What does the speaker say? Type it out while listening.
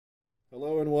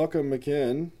Hello and welcome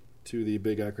again to the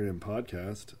Big Acronym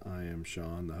Podcast. I am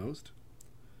Shawn, the host.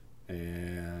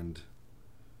 And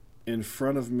in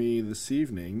front of me this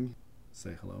evening,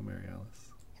 say hello, Mary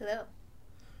Alice. Hello.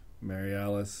 Mary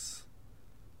Alice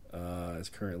is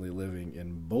currently living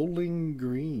in Bowling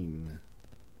Green,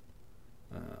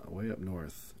 way up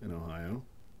north in Ohio.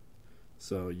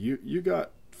 So you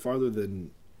got farther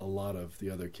than a lot of the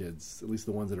other kids, at least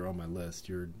the ones that are on my list.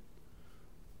 You're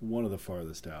one of the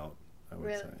farthest out, I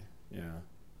would say. Yeah.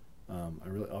 I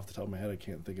really, off the top of my head, I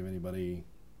can't think of anybody.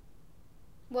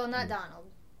 Well, not Donald.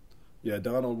 Yeah,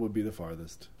 Donald would be the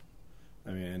farthest.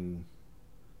 I mean,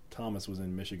 Thomas was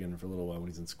in Michigan for a little while when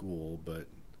he's in school, but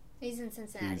he's in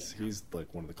Cincinnati. He's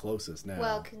like one of the closest now.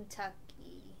 Well,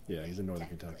 Kentucky. Yeah, he's in northern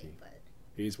Kentucky. But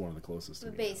he's one of the closest.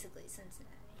 But basically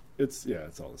Cincinnati. It's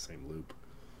all the same loop.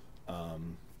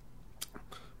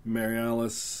 Mary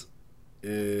Alice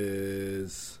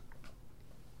is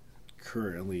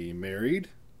currently married.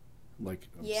 Like,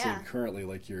 I'm saying currently,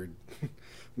 like you're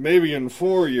maybe in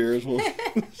 4 years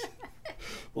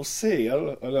we'll see. I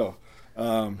don't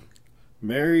know.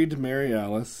 Married Mary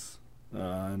Alice,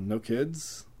 no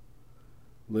kids,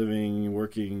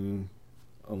 working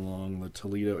along the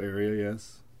Toledo area,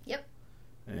 yes? Yep.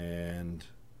 And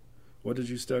what did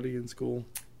you study in school?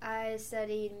 I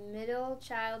studied middle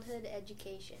childhood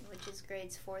education, which is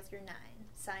grades 4 through 9,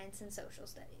 science and social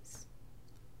studies.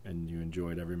 And you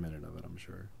enjoyed every minute of it, I'm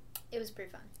sure. It was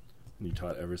pretty fun. And you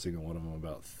taught every single one of them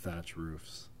about thatch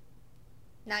roofs.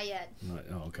 Not yet.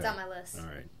 Oh, okay. It's on my list. All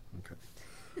right.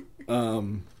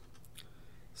 Okay.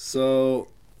 So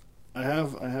I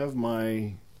have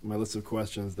my list of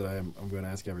questions that I'm going to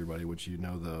ask everybody, which you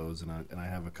know those, and I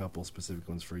have a couple specific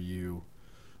ones for you.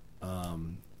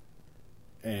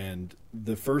 And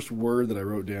the first word that I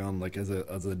wrote down, like as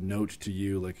a note to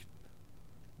you, like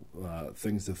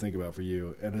things to think about for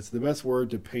you, and it's the best word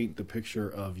to paint the picture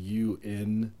of you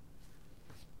in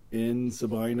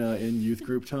Sabina in youth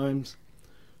group times.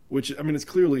 Which, I mean, it's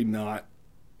clearly not.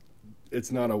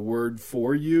 It's not a word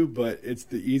for you, but it's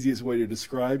the easiest way to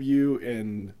describe you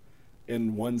in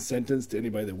one sentence to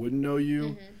anybody that wouldn't know you.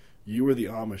 Mm-hmm. You were the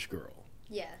Amish girl.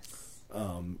 Yes.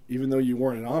 Even though you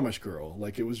weren't an Amish girl,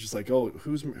 like it was just like, oh,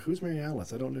 who's Mary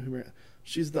Alice? I don't know who Mary.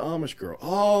 She's the Amish girl.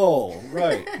 Oh,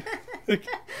 right.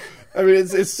 I mean,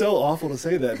 it's so awful to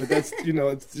say that, but that's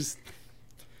it's just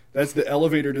that's the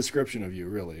elevator description of you,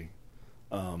 really.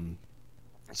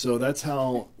 So that's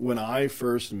how when I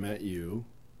first met you,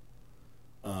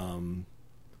 you and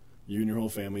your whole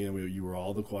family, and you were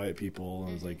all the quiet people.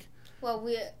 And I was like, well,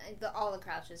 all the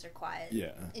Crouches are quiet.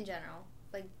 Yeah. In general,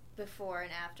 like before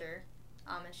and after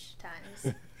Amish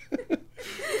times.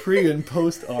 Pre and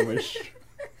post Amish.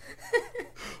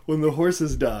 When the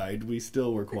horses died, we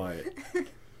still were quiet.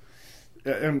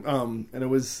 And it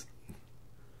was,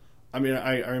 I mean,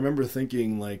 I remember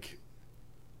thinking, like,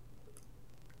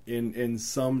 in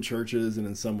some churches and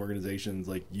in some organizations,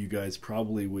 like, you guys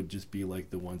probably would just be like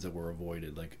the ones that were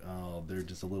avoided. Like, oh, they're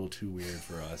just a little too weird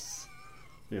for us.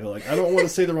 Like, I don't want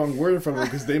to say the wrong word in front of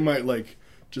them because they might, like,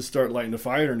 just start lighting a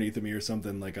fire underneath me or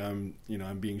something. Like, I'm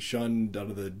being shunned out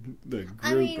of the group.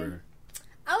 I mean,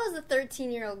 I was a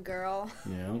 13-year-old girl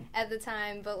at the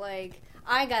time, but, like,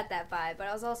 I got that vibe. But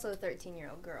I was also a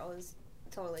 13-year-old girl. It was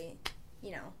totally,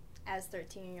 as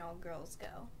 13-year-old girls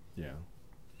go. Yeah.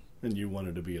 And you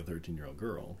wanted to be a 13-year-old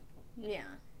girl. Yeah.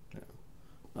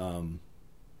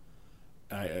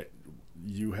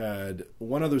 You had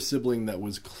one other sibling that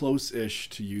was close-ish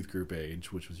to youth group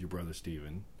age, which was your brother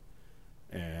Steven.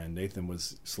 And Nathan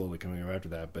was slowly coming up after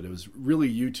that. But it was really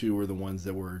you two were the ones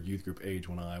that were youth group age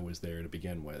when I was there to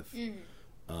begin with.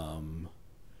 Mm-hmm.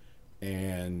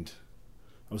 And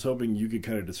I was hoping you could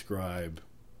kind of describe,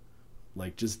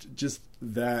 like, just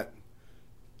that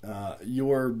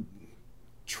you're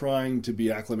trying to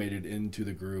be acclimated into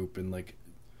the group and, like,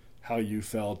 how you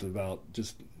felt about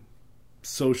just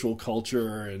social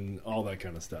culture and all that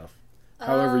kind of stuff.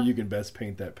 However you can best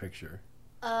paint that picture.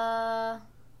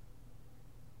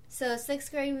 So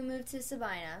 6th grade we moved to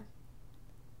Sabina.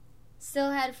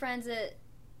 Still had friends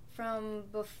from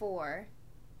before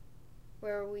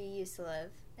where we used to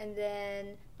live. And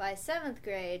then by 7th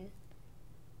grade,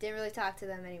 didn't really talk to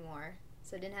them anymore.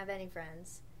 So didn't have any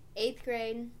friends. 8th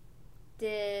grade,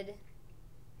 did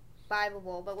Bible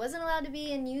Bowl, but wasn't allowed to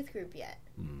be in youth group yet.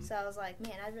 Mm. So I was like,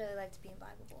 man, I'd really like to be in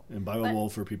Bible Bowl. And Bible Bowl,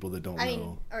 for people that don't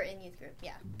know. Or in youth group,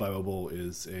 yeah. Bible Bowl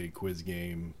is a quiz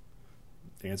game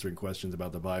answering questions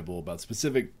about the Bible, about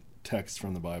specific texts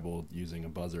from the Bible using a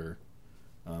buzzer.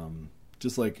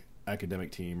 Just like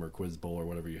academic team or quiz bowl or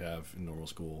whatever you have in normal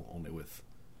school, only with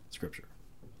scripture.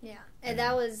 Yeah, and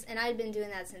that was, and I'd been doing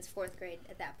that since 4th grade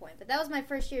at that point. But that was my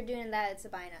first year doing that at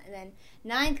Sabina. And then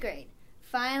 9th grade,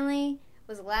 finally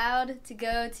was allowed to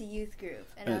go to youth group,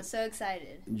 and I was so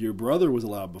excited. Your brother was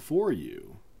allowed before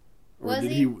you. Or Was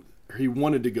did he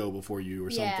wanted to go before you or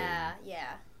something?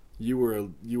 Yeah. You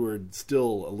were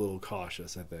still a little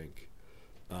cautious, I think.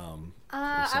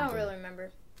 I don't really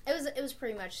remember. It was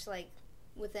pretty much like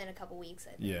within a couple weeks,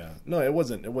 I think. Yeah. No, it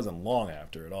wasn't long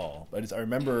after at all. I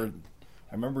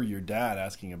remember your dad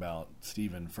asking about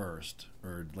Steven first,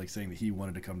 or like saying that he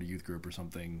wanted to come to youth group or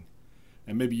something.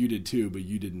 And maybe you did too, but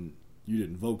you didn't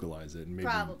vocalize it, and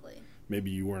maybe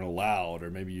you weren't allowed,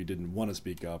 or maybe you didn't want to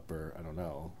speak up, or I don't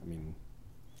know. I don't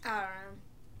know.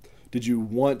 Did you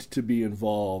want to be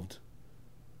involved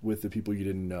with the people you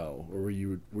didn't know, or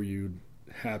were you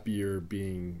happier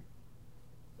being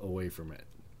away from it?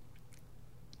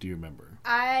 Do you remember?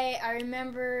 I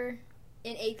remember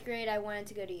in 8th grade I wanted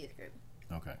to go to youth group.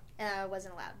 Okay. And I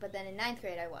wasn't allowed, but then in 9th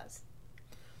grade I was.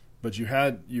 But you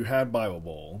had Bible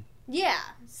Bowl. Yeah.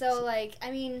 So like,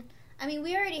 I mean,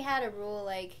 we already had a rule,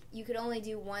 like, you could only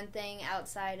do one thing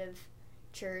outside of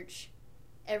church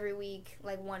every week,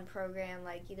 like one program,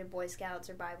 like either Boy Scouts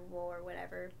or Bible Bowl or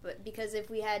whatever. But because if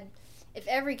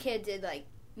every kid did, like,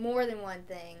 more than one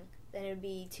thing, then it would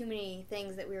be too many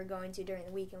things that we were going to during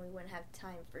the week, and we wouldn't have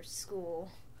time for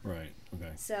school. Right,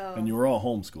 okay. So, and you were all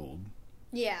homeschooled.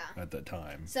 Yeah. At that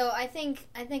time. So I think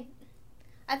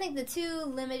the two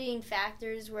limiting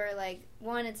factors were, like,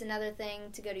 one, it's another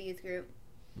thing to go to youth group,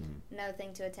 another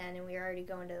thing to attend, and we were already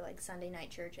going to, like, Sunday night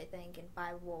church, I think, and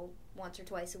Bible once or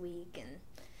twice a week, and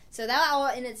so that all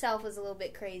in itself was a little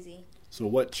bit crazy. So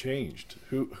what changed?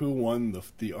 Who won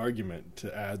the argument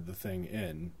to add the thing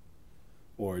in,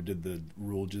 or did the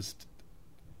rule just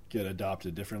get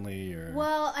adopted differently? Or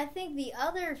well, I think the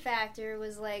other factor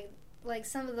was like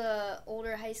some of the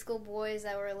older high school boys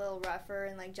that were a little rougher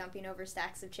and like jumping over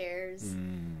stacks of chairs.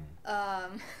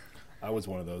 I was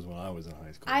one of those when I was in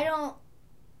high school.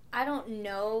 I don't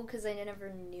know because I never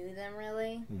knew them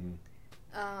really.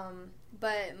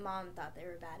 But Mom thought they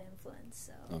were a bad influence,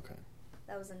 so okay,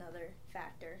 that was another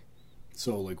factor.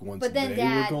 So like once they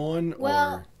were gone,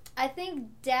 well, I think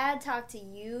Dad talked to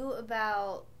you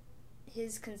about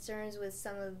his concerns with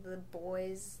some of the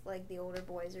boys, like the older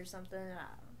boys or something.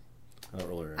 I don't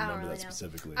really remember that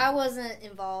specifically. I wasn't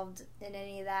involved in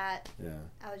any of that. Yeah.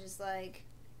 I was just like,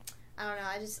 I don't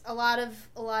know. A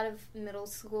lot of middle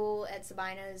school at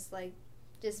Sabina is like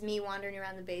just me wandering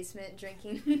around the basement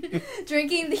drinking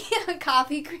the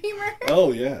coffee creamer.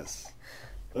 Oh yes,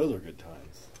 those are good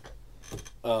times.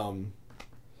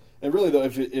 And really though,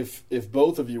 if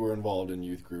both of you were involved in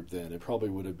youth group, then it probably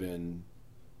would have been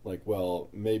like, well,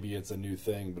 maybe it's a new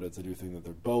thing, but it's a new thing that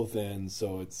they're both in,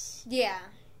 so it's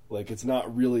like it's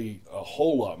not really a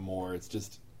whole lot more. It's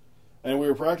just, and we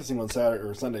were practicing on Saturday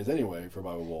or Sundays anyway for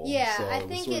Bible Bowl. Yeah, so I it was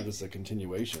think sort of just a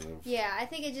continuation of. Yeah, I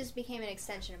think it just became an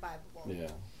extension of Bible Bowl. Yeah.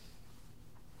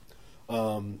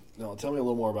 Now tell me a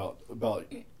little more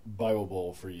about Bible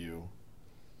Bowl for you,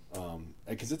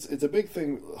 because it's a big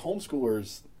thing.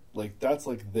 Homeschoolers, like, that's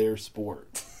like their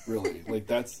sport, really. Like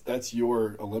that's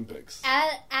your Olympics.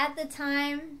 At the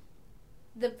time,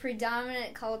 the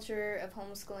predominant culture of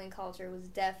homeschooling culture was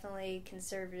definitely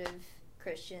conservative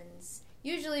Christians,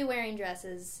 usually wearing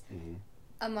dresses,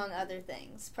 among other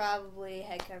things, probably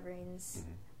head coverings.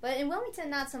 But in Wilmington,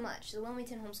 not so much. The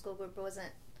Wilmington homeschool group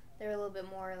wasn't. They were a little bit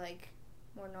more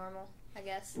more normal, I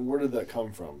guess. And where did that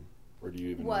come from? Or do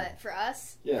you even know? For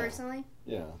us, personally?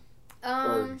 Yeah.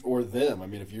 Or them. I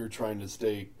mean, if you're trying to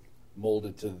stay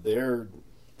molded to their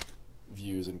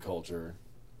views and culture,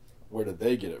 where did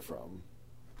they get it from?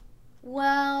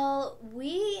 Well,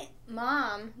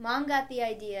 Mom got the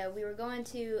idea. We were going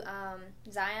to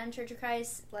Zion Church of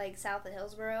Christ, like south of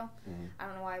Hillsboro. I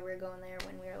don't know why we were going there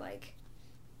when we were like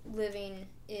living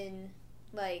in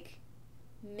like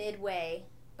Midway,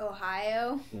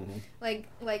 Ohio, like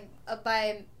up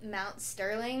by Mount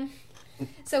Sterling.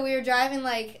 So we were driving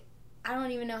like, I don't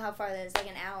even know how far that is, like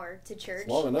an hour to church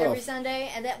every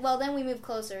Sunday. And then we moved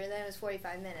closer, and then it was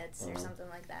 45 minutes or something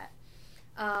like that.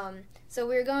 So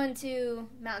we were going to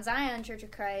Mount Zion Church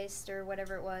of Christ or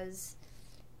whatever it was.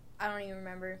 I don't even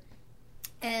remember.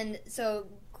 And so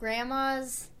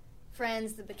Grandma's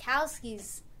friends, the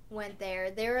Bukowskis, went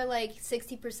there. They were like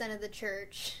 60% of the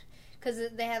church because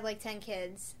they had like 10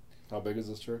 kids. How big is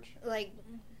this church? Like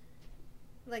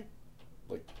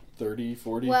 30,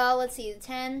 40? Well, let's see.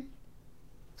 10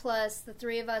 plus the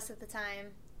 3 of us at the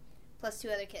time plus 2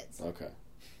 other kids. Okay.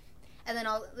 And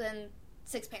then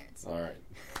 6 parents. All right.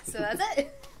 So that's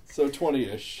it. So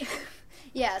 20-ish.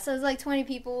 Yeah, so it's like 20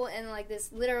 people in like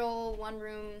this literal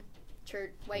one-room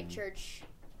church, white church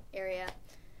area.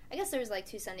 I guess there was like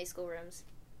 2 Sunday school rooms.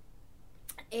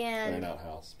 And an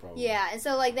outhouse, probably. Yeah, and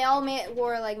so like they all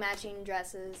wore like matching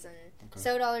dresses and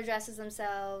sewed all their dresses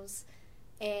themselves.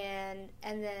 And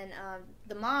then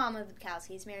the mom of the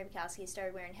Bukowskis, Mary Bukowski,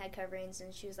 started wearing head coverings,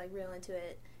 and she was like real into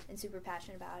it and super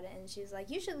passionate about it. And she was like,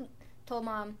 told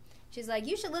Mom, she's like,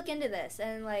 you should look into this.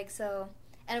 And like so,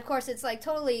 and of course it's like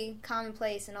totally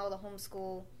commonplace in all the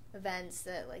homeschool events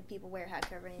that like people wear head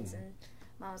coverings. And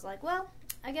Mom was like, well,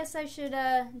 I guess I should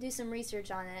do some research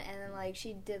on it. And then like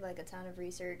she did like a ton of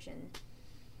research and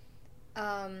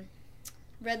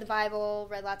read the Bible,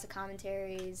 read lots of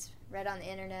commentaries, read on the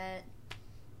internet.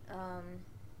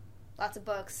 Lots of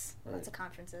books, lots of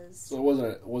conferences. So it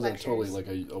wasn't totally like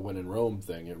a when in Rome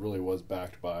thing. It really was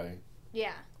backed by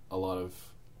a lot of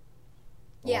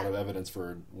evidence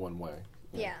for one way.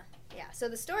 Yeah. So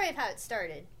the story of how it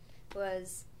started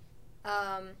was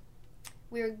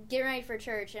we were getting ready for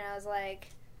church, and I was like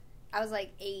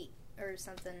 8 or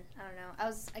something. I don't know.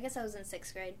 I guess I was in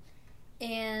 6th grade,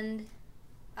 and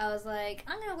I was like,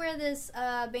 I'm gonna wear this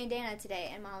bandana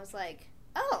today, and Mom was like,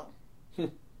 oh.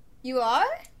 You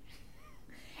are?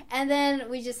 And then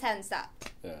we just hadn't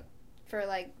stopped. Yeah. For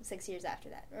like 6 years after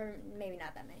that. Or maybe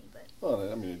not that many, but...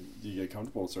 Well, I mean, you get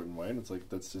comfortable a certain way, and it's like,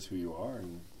 that's just who you are,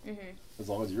 and as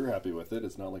long as you're happy with it,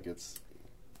 it's not like it's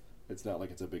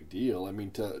a big deal. I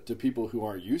mean, to people who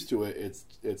aren't used to it,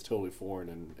 it's totally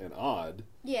foreign and odd.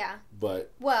 Yeah.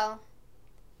 But... Well,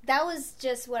 that was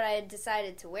just what I had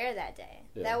decided to wear that day.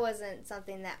 Yeah. That wasn't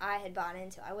something that I had bought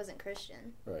into. I wasn't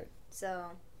Christian. Right.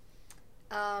 So...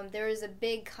 there was a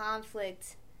big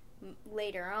conflict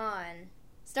later on,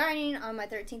 starting on my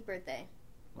 13th birthday.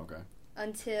 Okay.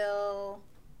 Until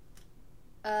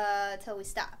we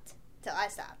stopped. Till I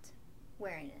stopped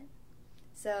wearing it.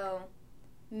 So,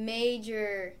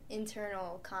 major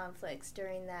internal conflicts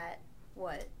during that,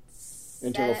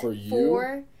 internal for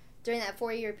you? During that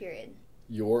 4-year period.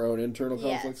 Your own internal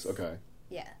conflicts? Yes. Okay.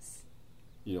 Yes.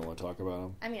 You don't want to talk about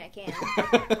them? I mean, I can.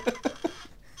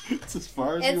 It's as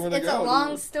far as you want to go. It's a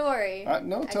long story.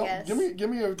 Give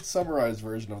me a summarized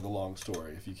version of the long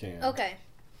story, if you can. Okay.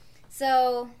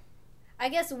 So, I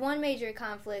guess one major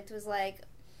conflict was like,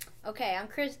 okay,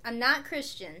 I'm not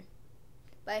Christian,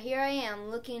 but here I am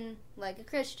looking like a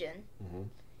Christian.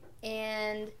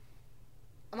 And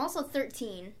I'm also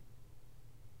 13,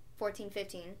 14,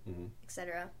 15,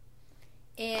 etc.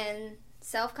 And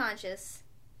self-conscious,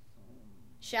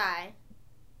 shy.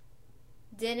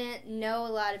 Didn't know a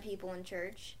lot of people in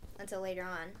church until later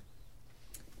on.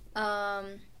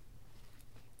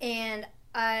 And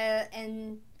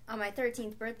on my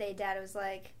 13th birthday, Dad was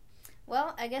like,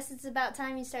 well, I guess it's about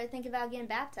time you start thinking about getting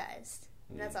baptized.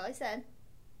 And that's all he said.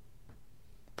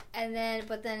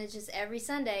 But then it's just every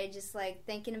Sunday, just like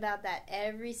thinking about that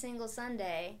every single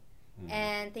Sunday,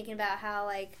 and thinking about how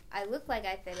like I look like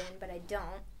I fit in, but I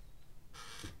don't.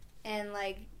 And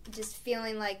like just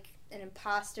feeling like an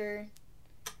imposter.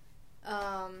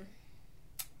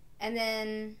 And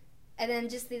then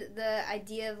just the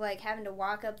idea of like having to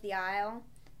walk up the aisle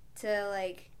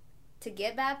to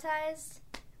get baptized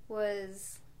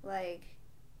was like,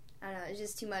 I don't know, it was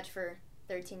just too much for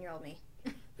 13-year-old me.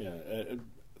 Yeah, a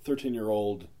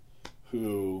 13-year-old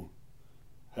who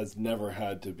has never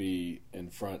had to be in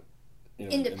front,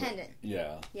 independent.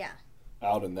 Yeah.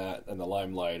 Out in the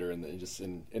limelight or just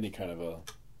in any kind of a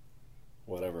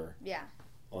whatever. Yeah.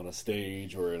 On a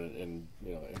stage or in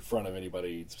front of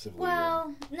anybody specifically.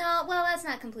 Well, that's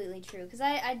not completely true because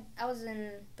I was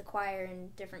in the choir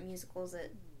in different musicals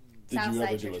at Southside Did you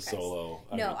ever Church do a of Christ. solo?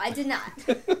 No, I did not.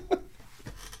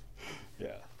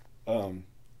 Yeah, and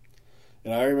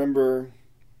I remember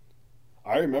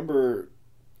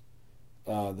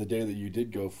the day that you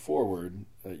did go forward.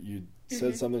 You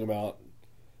said something about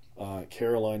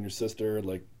Caroline, your sister,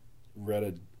 like read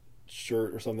a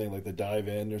shirt or something like the dive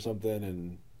in or something,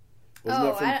 and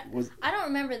I don't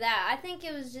remember that. I think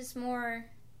it was just more.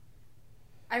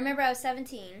 I remember I was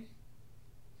 17.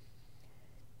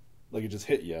 Like it just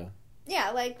hit you.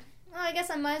 Yeah, like, well, I guess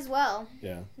I might as well.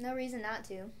 Yeah. No reason not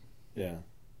to. Yeah.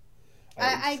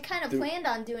 I kind of planned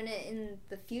on doing it in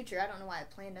the future. I don't know why I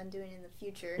planned on doing it in the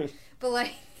future, but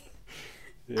like,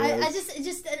 I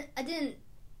didn't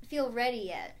feel ready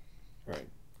yet. Right.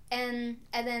 And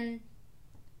then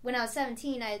when I was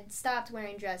 17, I had stopped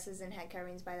wearing dresses and head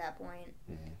coverings by that point.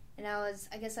 And I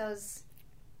guess I was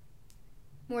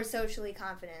more socially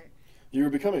confident. You were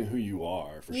becoming who you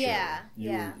are, for sure. Yeah.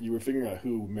 You were figuring out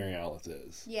who Mary Alice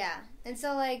is. Yeah. And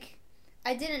so, like,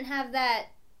 I didn't have that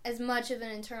as much of an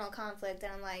internal conflict.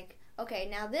 And I'm like, okay,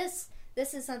 now this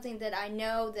is something that I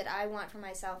know that I want for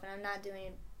myself, and I'm not doing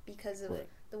it because of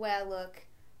the way I look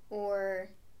or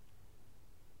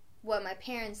what my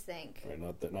parents think. Right,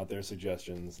 not their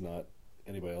suggestions, not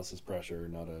anybody else's pressure,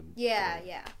 not a... Yeah.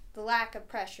 The lack of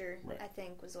pressure, right. I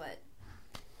think, was what...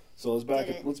 So let's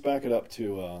back it up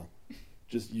to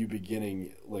just you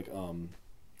beginning, like,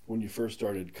 when you first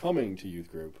started coming to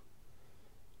youth group.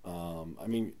 I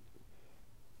mean,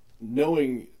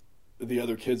 knowing the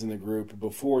other kids in the group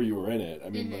before you were in it, I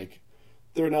mean, like,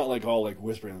 they're not like all like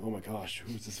whispering, like, "Oh my gosh,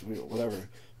 who's this?" Whatever.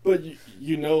 But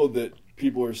you know that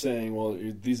people are saying, "Well,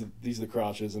 these are the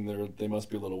Crouches, and they must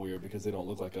be a little weird because they don't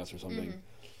look like us or something."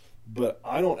 But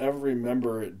I don't ever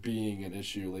remember it being an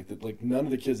issue like that. Like, none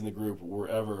of the kids in the group were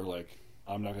ever like,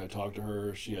 "I'm not going to talk to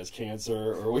her. She has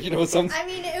cancer," or something. I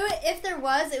mean, if there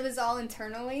was, it was all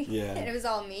internally. Yeah. And it was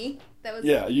all me that was.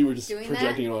 Yeah, you were just doing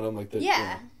projecting that. it on them like that.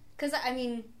 Yeah, because I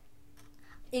mean,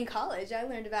 in college, I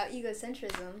learned about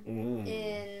egocentrism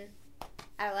in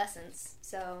adolescence.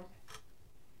 So.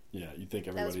 Yeah, you think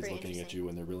everybody's looking at you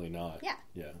when they're really not.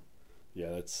 Yeah.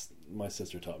 That's my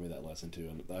sister taught me that lesson too,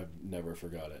 and I've never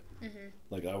forgot it.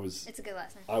 Like it's a good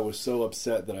lesson. I was so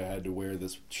upset that I had to wear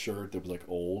this shirt that was like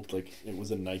old, like it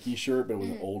was a Nike shirt, but it was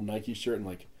an old Nike shirt, and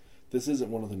like this isn't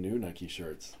one of the new Nike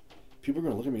shirts. People are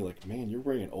gonna look at me like, "Man, you're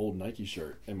wearing an old Nike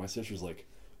shirt," and my sister's like,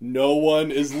 "No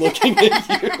one is looking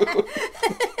at you."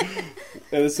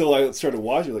 And so I started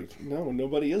watching, like, no,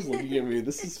 nobody is looking at me.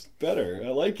 This is better. I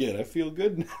like it. I feel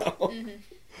good now.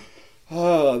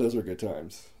 Those were good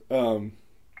times. No,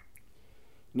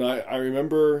 I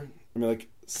remember, I mean, like,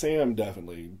 Sam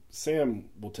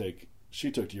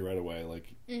she took to you right away.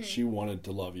 Like, she wanted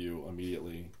to love you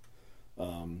immediately.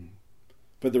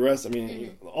 But the rest, I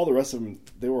mean, all the rest of them,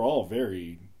 they were all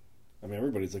very, I mean,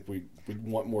 everybody's like, we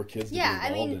want more kids to be involved. Yeah,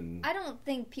 I mean, I don't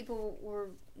think people were,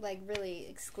 like, really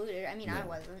excluded. I mean, I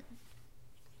wasn't.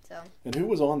 So. And who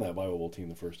was on that Bible team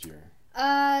the first year?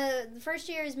 The first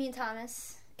year is me and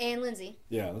Thomas and Lindsay.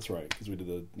 Yeah, that's right, because we did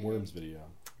the Worms video.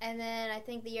 And then I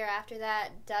think the year after that,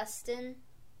 Dustin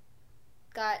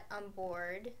got on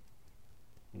board.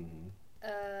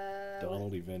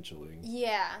 Donald eventually.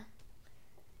 Yeah.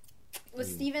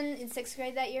 Was Steven in 6th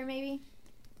grade that year, maybe?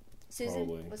 Susan?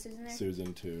 Probably. Was Susan there?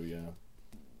 Susan, too, yeah.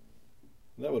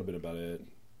 That would have been about it.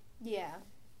 Yeah.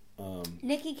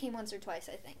 Nikki came once or twice,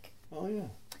 I think. Oh, yeah.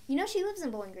 You know, she lives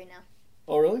in Bowling Green now.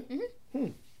 Oh, really?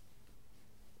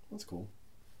 That's cool.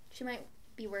 She might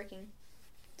be working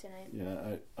tonight.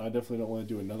 Yeah, I definitely don't want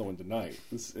to do another one tonight.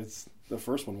 It's the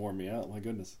first one wore me out. My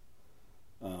goodness.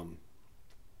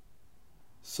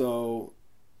 So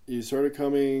you started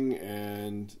coming,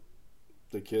 and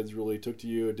the kids really took to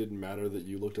you. It didn't matter that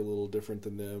you looked a little different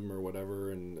than them or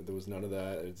whatever, and there was none of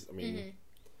that.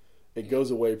 It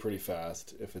goes away pretty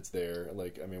fast if it's there.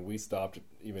 Like, I mean, we stopped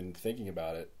even thinking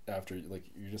about it after, like,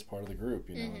 you're just part of the group,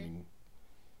 you know. I mean,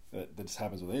 that just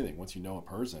happens with anything. Once you know a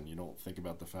person, you don't think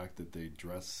about the fact that they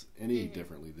dress any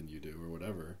differently than you do or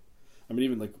whatever. I mean,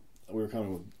 even like we were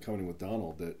commenting with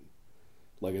Donald that,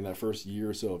 like, in that first year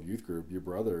or so of youth group, your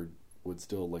brother would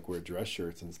still like wear dress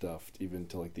shirts and stuff, even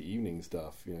to like the evening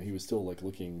stuff. You know, he was still like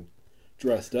looking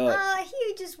dressed up.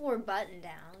 He just wore button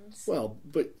downs. Well,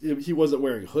 but he wasn't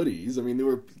wearing hoodies. I mean, there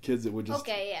were kids that would just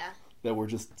that were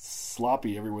just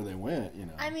sloppy everywhere they went. You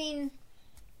know, I mean,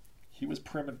 he was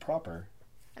prim and proper.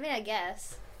 I mean, I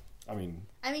guess. I mean,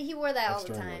 he wore that all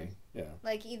the time. Yeah,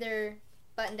 like either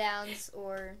button downs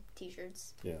or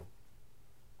t-shirts. Yeah.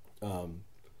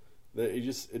 It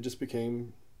just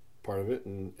became part of it,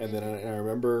 and then I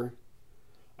remember,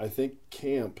 I think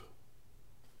camp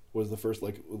was the first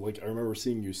like I remember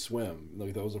seeing you swim.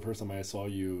 Like, that was the first time I saw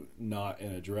you not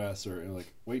in a dress or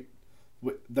like wait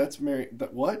that's Mary.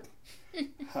 That what?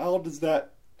 How does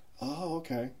that? Oh,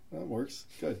 okay, that works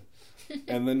good.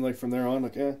 And then like from there on,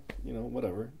 like you know,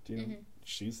 whatever. You know,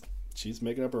 she's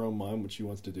making up her own mind what she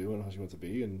wants to do and how she wants to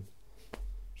be, and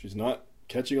she's not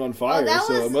catching on fire,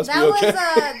 so it must be okay.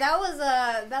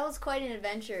 That was quite an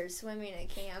adventure, swimming at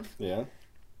camp. Yeah.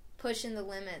 Pushing the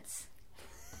limits.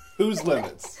 Whose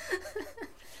limits?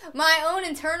 My own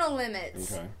internal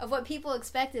limits. Okay. Of what people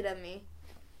expected of me.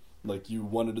 Like, you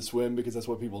wanted to swim because that's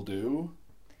what people do?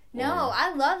 No,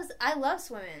 I love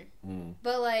swimming.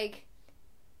 But like,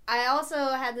 I also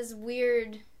had this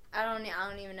weird, I don't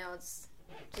even know, it's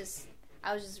just,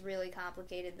 I was just really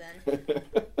complicated then.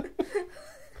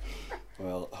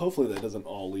 Well, hopefully that doesn't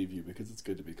all leave you, because it's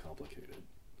good to be complicated.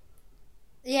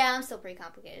 Yeah, I'm still pretty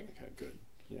complicated. Okay, good.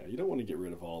 Yeah, you don't want to get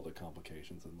rid of all the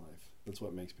complications in life. That's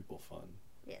what makes people fun.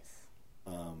 Yes.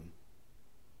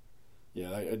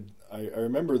 Yeah, I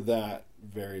remember that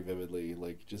very vividly.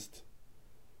 Like, just,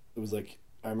 it was like,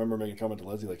 I remember making a comment to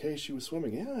Leslie, like, hey, she was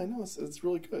swimming. Yeah, I know, it's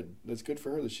really good. It's good for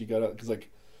her that she got out. Because,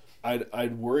 like,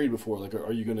 I'd worried before, like,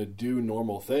 are you going to do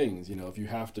normal things? You know, if you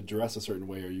have to dress a certain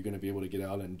way, are you going to be able to get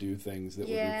out and do things that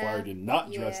would require you to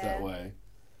not dress that way?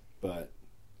 But,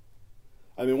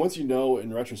 I mean, once you know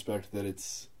in retrospect that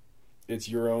it's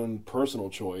your own personal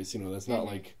choice, you know, that's not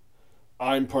like,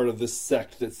 I'm part of this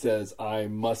sect that says I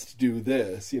must do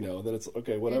this, you know, then it's,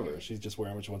 okay, whatever. She's just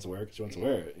wearing what she wants to wear because she wants to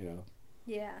wear it, you know.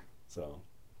 Yeah. So,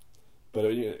 but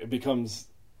it becomes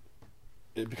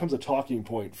a talking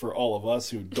point for all of us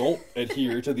who don't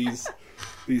adhere to these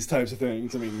types of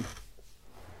things. I mean,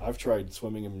 I've tried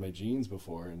swimming in my jeans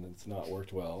before, and it's not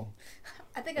worked well.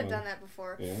 I think I've done that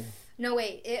before. Yeah. No,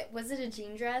 wait. Was it a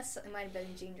jean dress? It might have been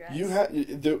a jean dress. You had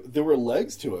there were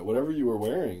legs to it. Whatever you were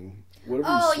wearing.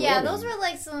 Oh yeah, those were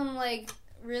like some like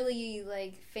really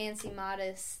like fancy,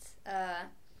 modest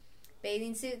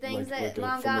bathing suit things that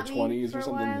Mom got me for a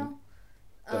while.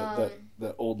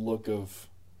 That old look of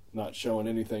not showing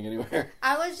anything anywhere.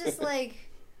 I was just like,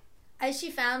 she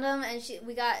found them, and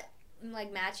we got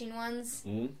like matching ones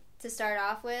to start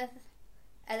off with,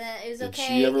 and then it was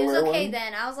okay. It was okay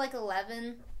then. I was like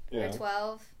 11 or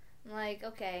 12. I'm like,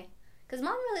 okay, because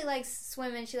Mom really likes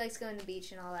swimming. She likes going to the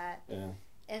beach and all that. Yeah.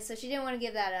 And so she didn't want to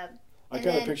give that up. I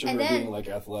kind of picture her being like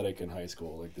athletic in high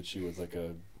school, like that she was like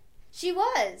a. She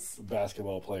was a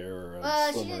basketball player or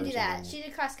a swimmer. She didn't do that. She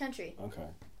did cross country. Okay.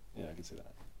 Yeah, I can see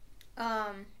that.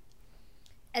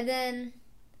 And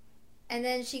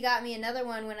then she got me another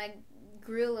one when I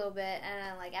grew a little bit,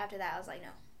 and like after that I was like,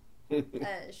 no,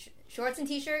 shorts and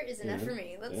t-shirt is enough for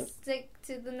me. Let's stick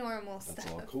to the normal stuff.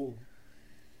 That's all cool.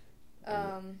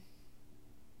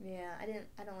 Yeah,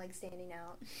 I don't like standing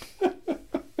out.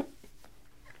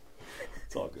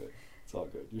 It's all good. It's all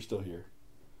good. You're still here.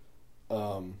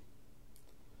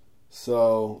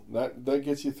 So that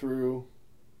gets you through.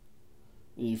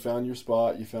 You found your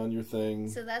spot. You found your thing.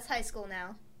 So that's high school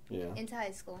now. Yeah. Into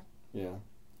high school. Yeah.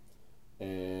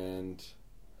 And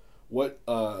what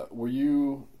were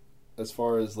you, as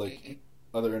far as like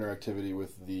other interactivity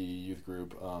with the youth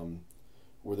group?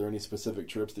 Were there any specific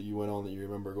trips that you went on that you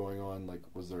remember going on? Like,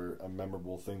 was there a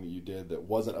memorable thing that you did that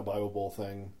wasn't a Bible Bowl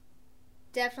thing?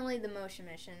 Definitely the Motion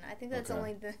Mission. I think that's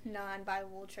only the non-Bible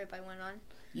Bowl trip I went on.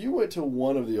 You went to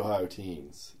one of the Ohio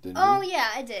Teens, didn't you? Oh,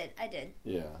 yeah, I did.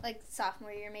 Yeah. Like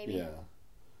sophomore year, maybe. Yeah.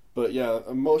 But, yeah,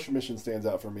 a Motion Mission stands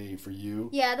out for me, for you.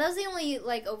 Yeah, that was the only,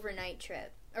 like, overnight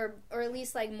trip. Or at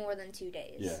least, like, more than 2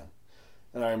 days. Yeah.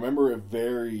 And I remember it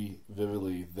very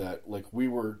vividly that, like, we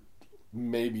were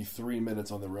maybe 3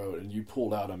 minutes on the road and you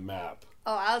pulled out a map.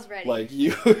 Oh, I was ready. Like,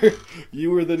 you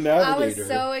were the navigator. I was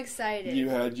so excited. You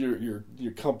had your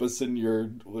compass and your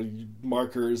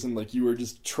markers, and like you were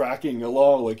just tracking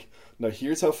along. Like, now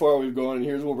here's how far we've gone, and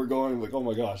here's where we're going. I'm like, oh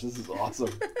my gosh, this is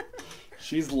awesome.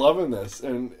 She's loving this,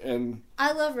 and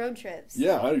I love road trips.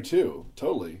 Yeah, I do too,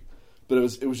 totally. But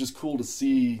it was just cool to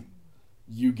see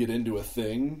you get into a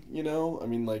thing, you know. I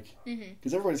mean, like,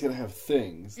 because everybody's gonna have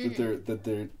things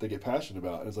that they get passionate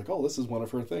about, and it's like, oh, this is one of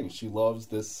her things. She loves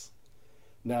this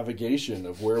navigation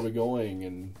of where are we going,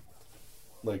 and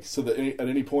like, so that at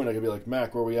any point I could be like,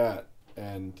 Mac, where are we at?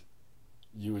 And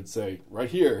you would say, right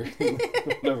here.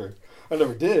 I never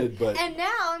did, but and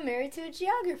now I'm married to a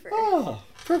geographer. Ah,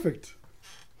 perfect.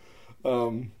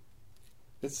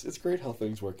 It's great how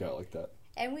things work out like that.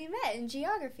 And we met in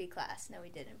geography class. No, we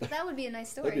didn't, but that would be a nice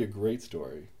story. That'd be a great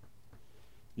story.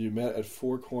 You met at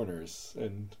Four Corners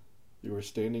and you were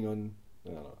standing on, I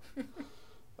don't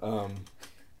know.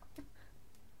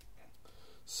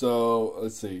 So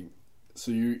let's see.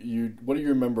 So you what do you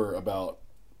remember about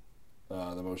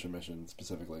the Motion Mission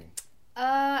specifically?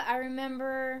 I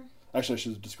remember. Actually, I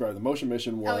should describe the Motion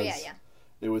Mission was. Oh yeah.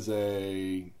 It was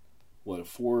a 4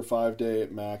 or 5 day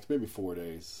at max, maybe 4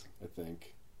 days, I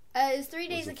think. It was 3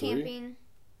 days of camping.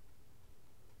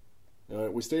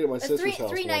 We stayed at my sister's house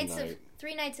three one nights night.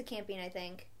 3 nights of camping, I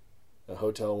think. A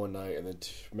hotel one night, and then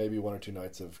maybe 1 or 2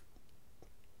 nights of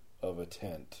a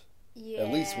tent. Yeah.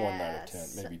 At least 1 night of tent,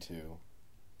 maybe 2.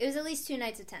 It was at least 2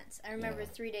 nights of tents. I remember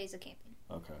 3 days of camping.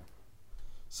 Okay.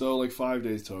 So, like 5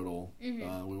 days total.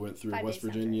 Mm-hmm. We went through West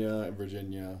Virginia and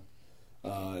Virginia.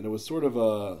 And it was sort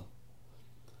of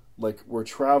like we're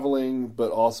traveling,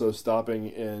 but also stopping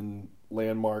in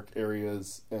landmark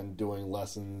areas and doing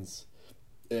lessons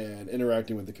and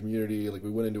interacting with the community. Like, we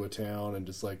went into a town and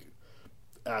just like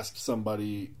asked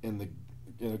somebody in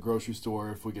a grocery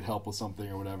store if we could help with something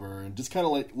or whatever, and just kind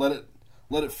of like let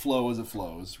it flow as it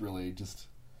flows. Really, just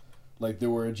like there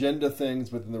were agenda things,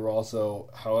 but then there were also,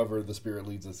 however the Spirit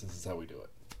leads us, this is how we do it.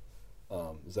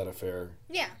 Is that a fair?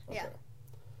 Yeah. Okay. Yeah.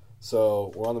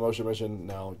 So we're on the Motion Mission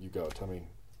now. You go. Tell me.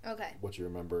 Okay. What you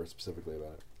remember specifically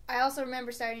about it. I also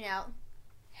remember starting out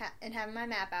and having my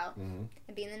map out Mm-hmm.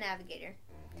 and being the navigator.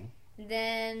 Mm-hmm.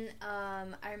 Then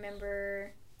I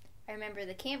remember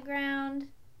the campground.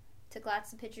 Took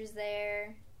lots of pictures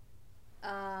there.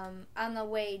 On the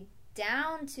way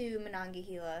down to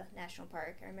Monongahela National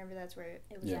Park, I remember that's where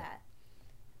it was at.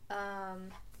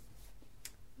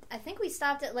 I think we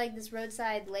stopped at like this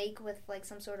roadside lake with like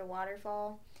some sort of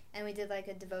waterfall, and we did like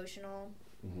a devotional.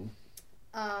 Mm-hmm.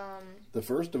 The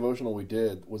first devotional we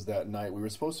did was that night. We were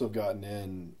supposed to have gotten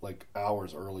in like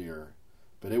hours earlier,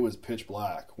 but it was pitch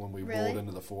black when we rolled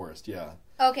into the forest. Yeah.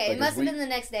 Okay, like, it must have been the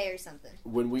next day or something.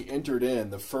 When we entered in,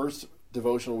 the first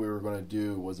devotional we were going to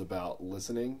do was about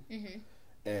listening,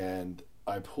 and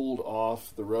I pulled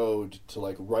off the road to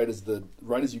like right as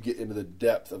you get into the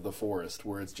depth of the forest,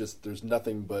 where it's just there's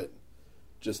nothing but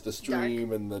just the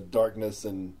stream and the darkness,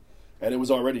 and it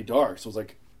was already dark. So it was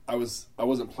like I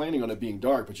wasn't planning on it being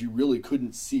dark, but you really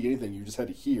couldn't see anything. You just had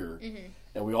to hear.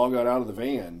 And we all got out of the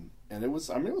van, and it was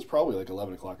probably like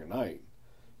 11 o'clock at night.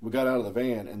 We got out of the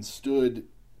van and stood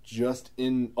just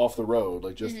off the road,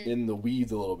 like just in the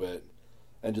weeds a little bit,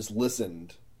 and just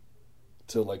listened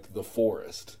to like the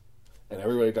forest. And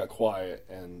everybody got quiet,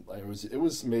 and like, it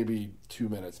was maybe 2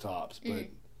 minutes tops. But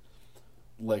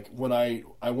like when I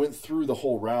went through the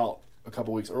whole route a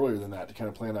couple weeks earlier than that to kind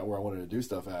of plan out where I wanted to do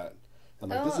stuff at, I'm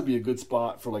like, this would be a good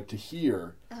spot for like to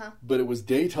hear. But it was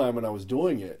daytime when I was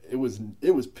doing it. It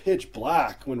was pitch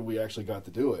black when we actually got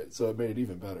to do it, so it made it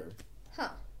even better.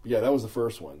 Yeah, that was the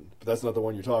first one, but that's not the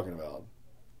one you're talking about.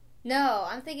 No,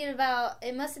 I'm thinking about,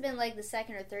 it must have been like the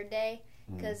second or third day,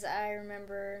 because I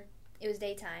remember it was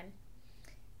daytime.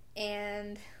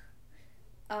 And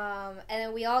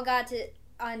then we all got to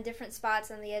on different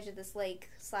spots on the edge of this lake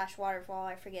 / waterfall.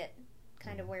 I forget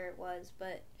kind of where it was,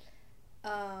 but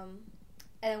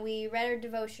and we read our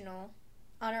devotional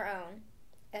on our own,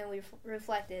 and we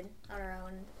reflected on our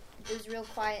own. It was real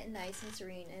quiet and nice and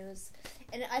serene.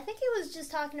 And I think it was just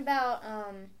talking about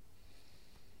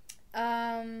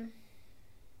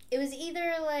it was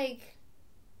either like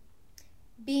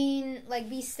being like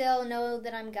be still, know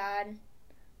that I'm God,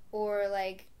 or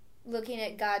like looking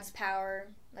at God's power,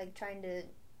 like trying to,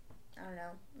 I don't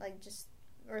know, like just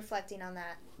reflecting on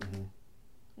that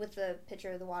with the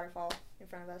picture of the waterfall in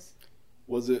front of us.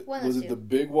 Was it the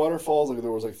big waterfalls? Like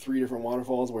there was like 3 different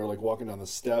waterfalls where like walking down the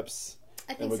steps.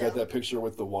 I think and we got that picture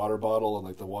with the water bottle and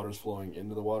like the water's flowing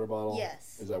into the water bottle.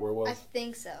 Yes. Is that where it was? I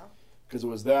think so. Because it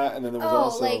was that, and then there was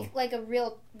also like a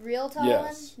real tall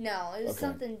one. No, it was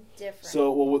something different.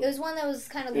 So it was one that was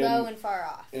kind of low and far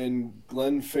off. In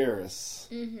Glen Ferris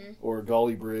or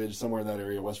Gauley Bridge, somewhere in that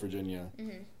area, West Virginia,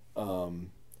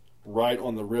 right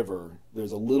on the river,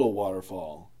 there's a little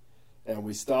waterfall, and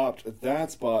we stopped at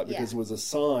that spot because it was a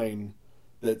sign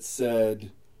that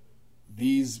said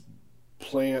these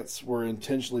plants were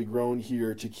intentionally grown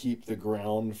here to keep the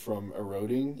ground from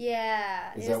eroding.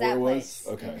 Yeah, is that where it was?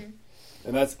 Okay.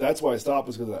 And that's why I stopped,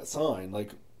 was because of that sign. Like,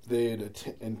 they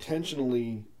had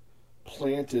intentionally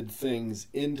planted things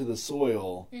into the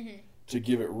soil to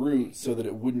give it roots so that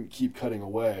it wouldn't keep cutting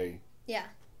away. Yeah.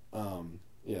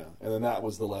 Yeah. And then that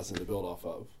was the lesson to build off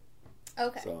of.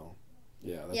 Okay. So,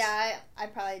 yeah. I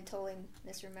probably totally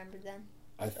misremembered then.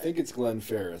 I think it's Glen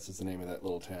Ferris is the name of that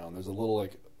little town. There's a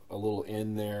little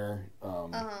inn there.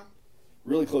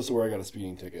 Really close to where I got a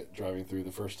speeding ticket driving through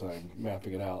the first time,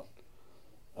 mapping it out.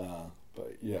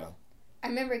 But yeah. I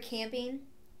remember camping.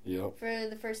 Yep. For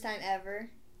the first time ever.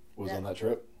 On that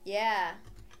trip? Yeah.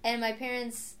 And my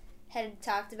parents had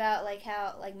talked about like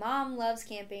how like Mom loves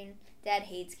camping, Dad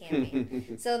hates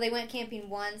camping. So they went camping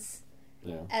once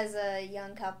as a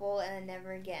young couple and then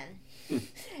never again.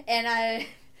 And I've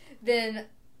been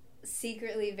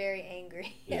secretly very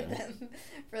angry at them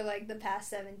for like the past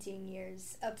 17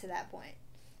 years up to that point,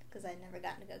 because I'd never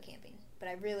gotten to go camping, but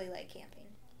I really like camping.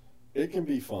 It can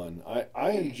be fun.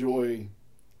 I enjoy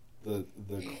the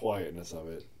quietness of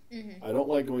it. I don't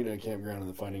like going to a campground and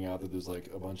then finding out that there's like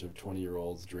a bunch of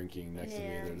 20-year-olds drinking next to me.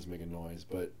 They're just making noise.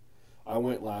 But I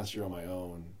went last year on my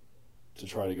own to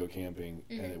try to go camping,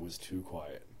 and it was too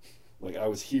quiet. Like, I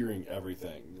was hearing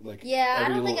everything. Like,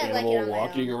 every little animal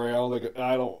walking around. Like,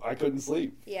 I couldn't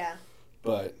sleep. Yeah.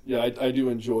 But yeah, I do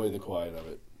enjoy the quiet of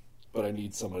it. But I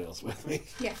need somebody else with me.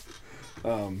 Yeah.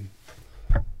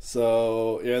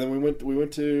 So yeah, then we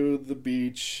went to the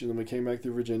beach, and then we came back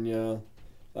through Virginia.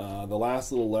 The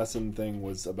last little lesson thing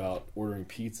was about ordering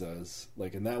pizzas.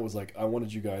 Like, and that was like, I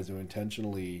wanted you guys to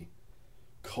intentionally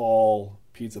call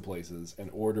pizza places and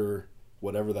order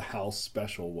whatever the house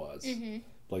special was.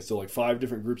 Like, so like 5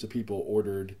 different groups of people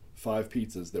ordered 5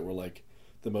 pizzas that were like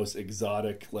the most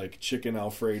exotic, like chicken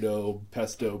Alfredo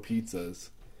pesto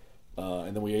pizzas.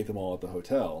 And then we ate them all at the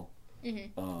hotel.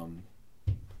 Mm-hmm.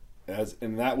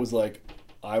 And that was like,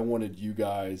 I wanted you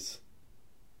guys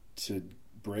to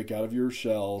break out of your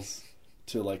shells,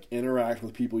 to like interact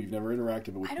with people you've never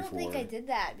interacted with before. I don't think I did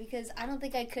that because I don't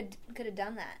think I could have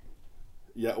done that.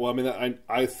 Yeah, well, I mean,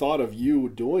 I thought of you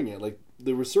doing it. Like,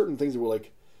 there were certain things that were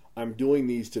like, I'm doing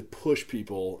these to push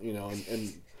people, you know,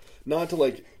 and not to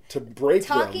like to break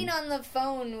Talking them. on the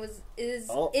phone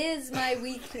is my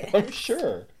weakness. I'm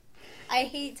sure. I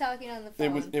hate talking on the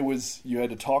phone. It was you had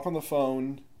to talk on the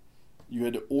phone. You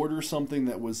had to order something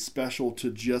that was special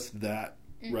to just that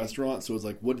restaurant. So it was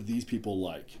like, what do these people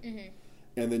like? Mm-hmm.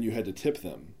 And then you had to tip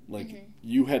them. Like,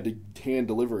 you had to hand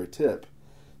deliver a tip.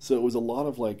 So it was a lot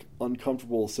of like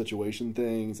uncomfortable situation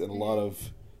things and a lot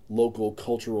of local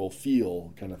cultural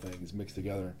feel kind of things mixed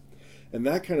together. And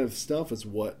that kind of stuff is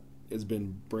what has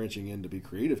been branching into Be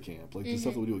Creative Camp. Like, the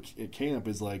stuff that we do at camp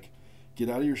is like, get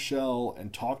out of your shell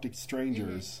and talk to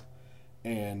strangers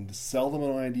and sell them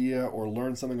an idea or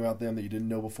learn something about them that you didn't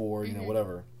know before, you know,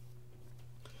 whatever.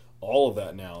 All of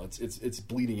that now, it's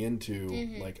bleeding into,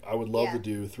 like, I would love to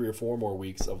do 3 or 4 more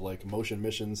weeks of, like, motion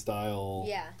mission style.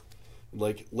 Yeah.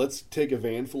 Like, let's take a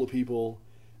van full of people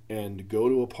and go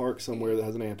to a park somewhere that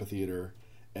has an amphitheater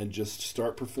and just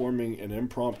start performing an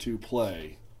impromptu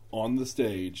play on the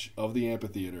stage of the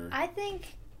amphitheater. I think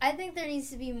there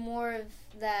needs to be more of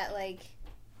that, like,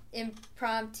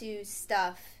 impromptu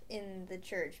stuff in the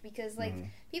church because, like,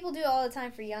 people do it all the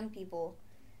time for young people,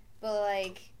 but,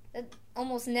 like, that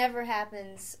almost never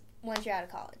happens once you're out of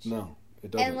college. No,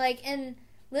 it doesn't. And, like, and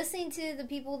listening to the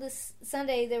people this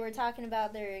Sunday that were talking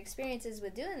about their experiences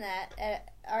with doing that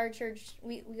at our church,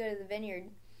 we go to the Vineyard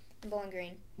in Bowling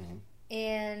Green,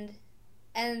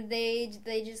 and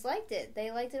they just liked it.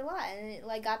 They liked it a lot, and it,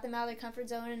 like, got them out of their comfort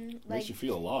zone and, like, makes you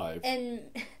feel alive. And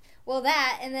well,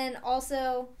 that, and then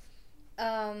also,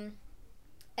 and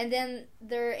then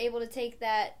they're able to take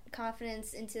that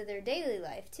confidence into their daily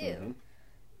life too.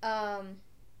 So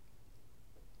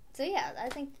yeah, I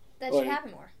think that should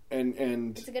happen more.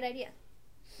 And it's a good idea.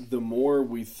 The more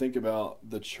we think about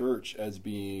the church as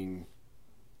being,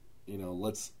 you know,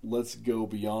 let's go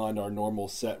beyond our normal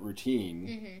set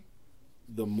routine,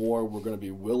 the more we're going to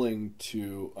be willing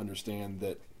to understand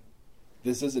that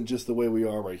this isn't just the way we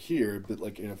are right here, but,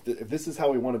 like, you know, if this is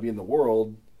how we want to be in the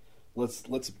world,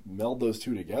 let's meld those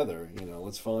two together. You know,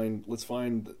 let's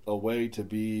find a way to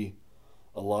be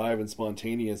alive and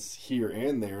spontaneous here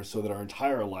and there, so that our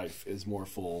entire life is more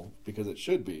full, because it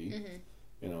should be.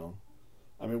 You know,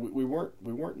 I mean, we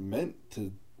weren't meant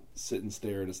to sit and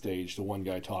stare at a stage to one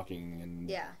guy talking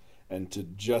and to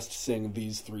just sing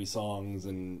these 3 songs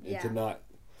and to not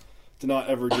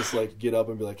ever just, like, get up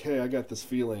and be like, hey, I got this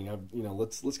feeling,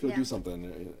 let's go do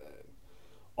something.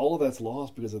 All of that's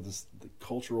lost because of the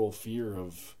cultural fear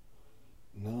of,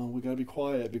 no, we gotta be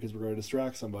quiet because we're going to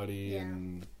distract somebody.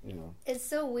 And, you know, it's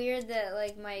so weird that,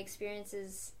 like, my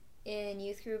experiences in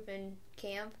youth group and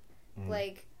camp,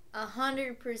 like,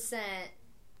 100%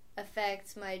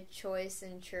 affect my choice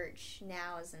in church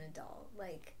now as an adult.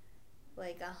 Like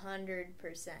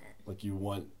 100%. Like, you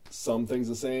want some things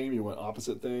the same, you want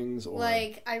opposite things, or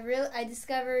like, I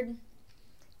discovered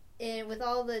with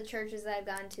all the churches that I've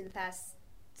gone to the past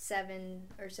 7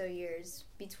 or so years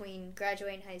between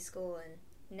graduating high school and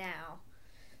now,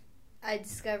 I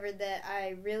discovered that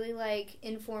I really like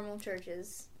informal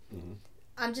churches.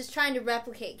 I'm just trying to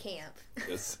replicate camp.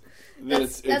 Yes.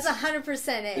 That's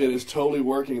 100% it. It is totally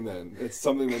working then. It's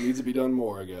something that needs to be done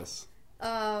more, I guess.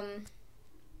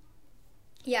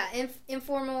 Yeah,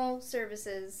 informal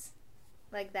services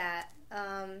like that.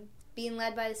 Being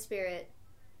led by the Spirit.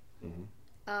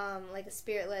 Like a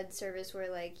Spirit-led service where,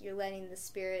 like, you're letting the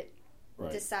Spirit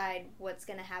decide what's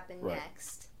going to happen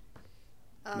next.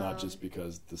 Not just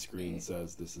because the screen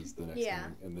says this is the next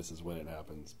thing and this is when it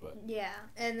happens, but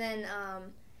and then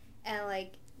and,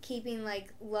 like, keeping,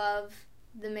 like, love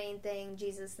the main thing,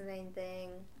 Jesus the main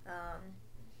thing,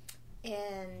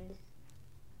 and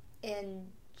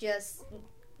just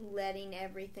letting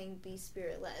everything be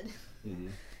Spirit-led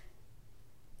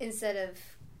instead of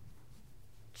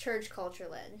church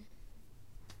culture-led,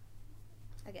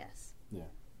 I guess. Yeah.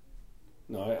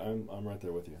 No, I'm right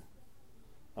there with you.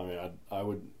 I mean,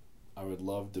 I would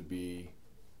love to be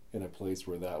in a place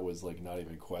where that was, like, not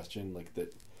even questioned, like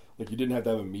that, like, you didn't have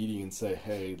to have a meeting and say,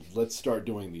 hey, let's start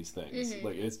doing these things.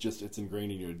 Like, it's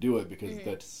ingrained in you to do it because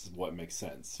that's what makes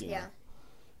sense. You know?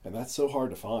 And that's so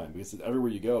hard to find because everywhere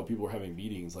you go, people are having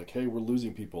meetings like, hey, we're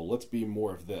losing people. Let's be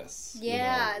more of this.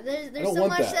 Yeah, you know? there's so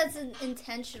much that's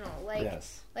intentional. Like,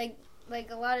 like like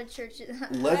a lot of churches.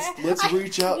 Let's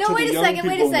reach out to the young people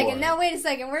more. Wait a second. No, wait a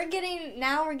second. We're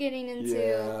getting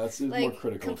into it's like more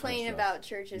critical complaining stuff. About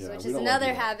churches, which we is don't another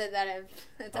like habit that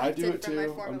I've adopted I do it from too. my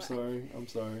former life. I'm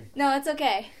sorry. No, it's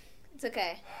okay. It's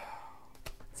okay.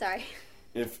 Sorry.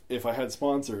 If I had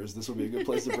sponsors, this would be a good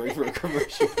place to break for a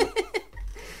commercial.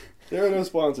 There are no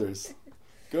sponsors.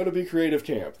 Go to Be Creative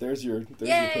Camp. There's your pitch.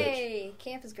 Yay!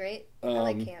 Camp is great. I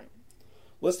like camp.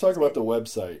 Let's talk about the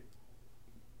website,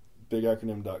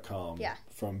 BigAcronym.com. Yeah.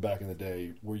 From back in the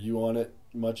day. Were you on it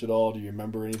much at all? Do you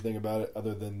remember anything about it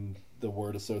other than the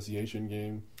word association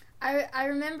game? I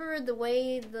remember the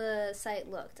way the site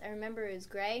looked. I remember it was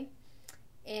gray,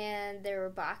 and there were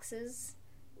boxes,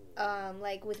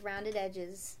 like with rounded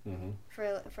edges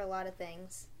for a lot of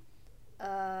things.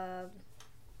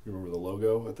 You remember the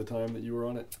logo at the time that you were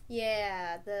on it?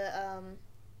 Yeah, the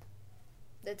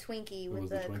Twinkie with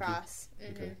the cross.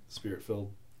 Mm-hmm. Okay,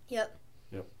 spirit-filled. Yep.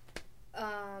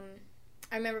 I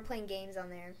remember playing games on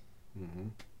there. Mm-hmm.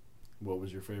 What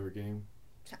was your favorite game?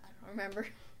 I don't remember.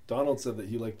 Donald said that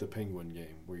he liked the penguin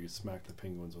game, where you smack the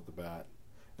penguins with the bat.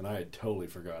 And I had totally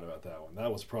forgot about that one.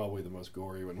 That was probably the most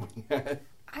gory one we had.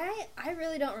 I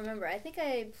really don't remember. I think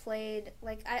I played,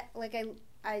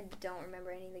 I don't remember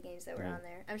any of the games that were on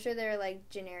there. I'm sure they're like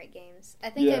generic games. I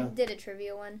think I did a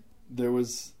trivia one. There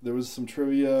was some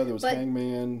trivia. There was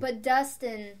Hangman. But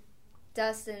Dustin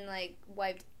like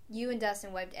wiped. You and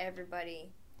Dustin wiped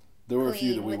everybody. There were a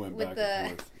few that we went back and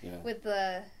forth. Yeah.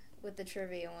 With the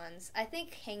trivia ones. I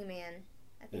think Hangman.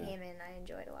 Hangman I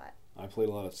enjoyed a lot. I played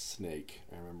a lot of Snake.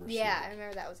 I remember. Yeah, Snake. I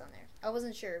remember that was on there. I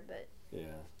wasn't sure, but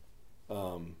yeah.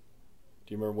 Do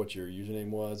you remember what your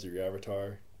username was or your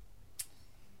avatar?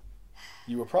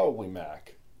 You were probably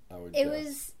Mac. I would guess. It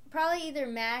was probably either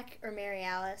Mac or Mary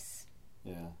Alice.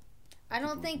 Yeah. I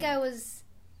don't think I was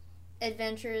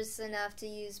adventurous enough to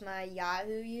use my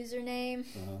Yahoo username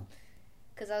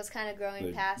because I was kind of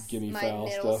growing past my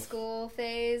middle school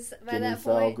phase by that point.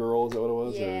 Foul girl, is that what it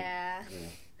was? Yeah.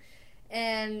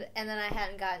 And then I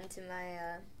hadn't gotten to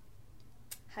my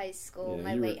high school, late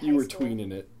high school. You were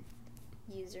tweening it.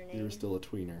 Username. You were still a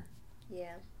tweener.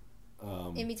 Yeah.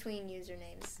 In between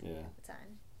usernames. Yeah. At the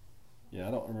time. Yeah,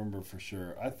 I don't remember for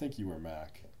sure. I think you were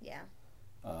Mac. Yeah.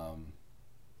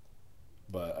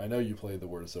 But I know you played the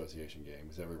word association game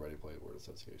because everybody played word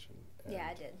association. And yeah,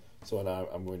 I did. So now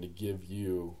I'm going to give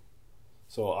you.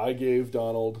 So I gave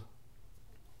Donald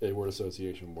a word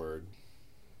association word,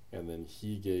 and then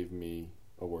he gave me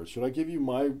a word. Should I give you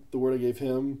the word I gave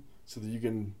him so that you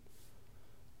can?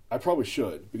 I probably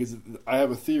should, because I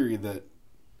have a theory that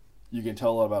you can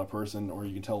tell a lot about a person, or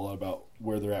you can tell a lot about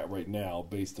where they're at right now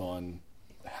based on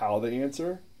how they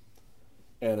answer,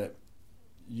 and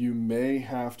you may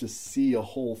have to see a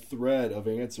whole thread of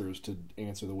answers to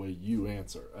answer the way you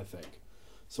answer, I think.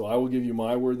 So I will give you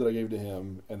my word that I gave to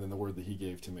him, and then the word that he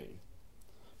gave to me.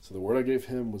 So the word I gave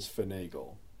him was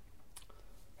finagle,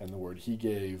 and the word he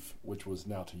gave, which was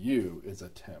now to you, is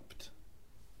attempt.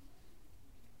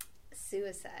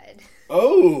 Suicide.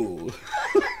 Oh!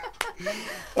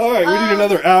 All right, we need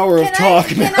another hour of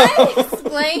talk now. Can I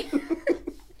explain?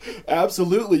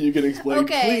 Absolutely, you can explain.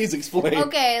 Okay. Please explain.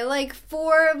 Okay, like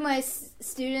 4 of my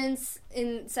students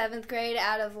in 7th grade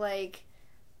out of like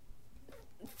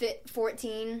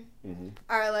 14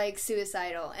 are like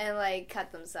suicidal and like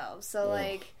cut themselves. So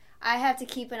like I have to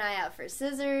keep an eye out for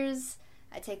scissors.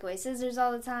 I take away scissors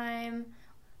all the time.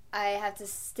 I have to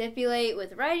stipulate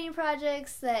with writing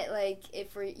projects that, like,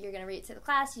 if you're going to read it to the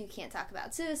class, you can't talk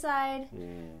about suicide.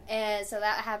 And so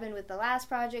that happened with the last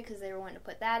project because they were wanting to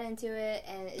put that into it.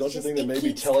 And it's Don't you think that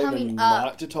maybe telling them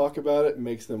not to talk about it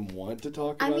makes them want to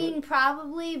talk about it? I mean,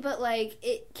 probably, but, like,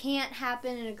 it can't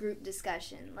happen in a group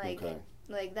discussion.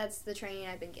 Like, that's the training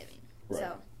I've been giving. Right.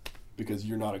 So. Because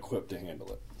you're not equipped to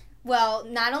handle it. Well,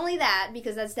 not only that,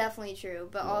 because that's definitely true,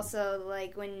 but also,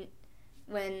 like, when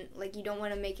like you don't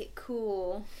want to make it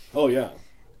cool. Oh yeah.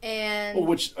 And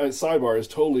which sidebar is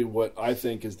totally what I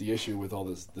think is the issue with all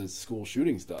this school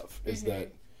shooting stuff is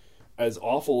that as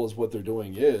awful as what they're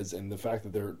doing is, and the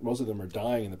fact that most of them are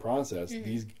dying in the process,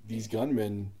 these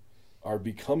gunmen are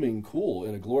becoming cool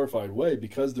in a glorified way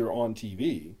because they're on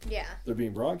TV. Yeah. They're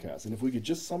being broadcast, and if we could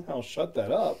just somehow shut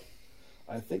that up,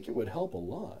 I think it would help a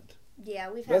lot. Yeah,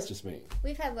 that's just me.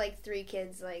 We've had like 3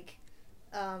 kids like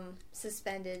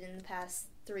suspended in the past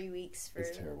 3 weeks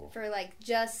for like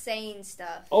just saying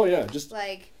stuff. Oh yeah, just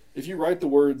like if you write the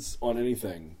words on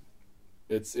anything,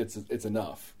 it's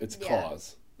enough. It's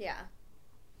cause. Yeah.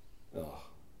 Ugh.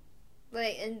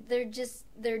 Like, and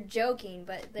they're joking,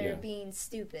 but they're being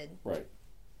stupid. Right.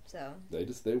 So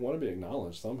they want to be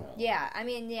acknowledged somehow. Yeah, I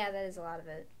mean, that is a lot of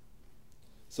it.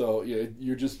 So yeah,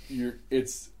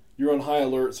 you're on high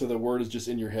alert, so the word is just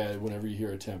in your head whenever you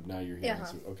hear attempt. Now you're hearing.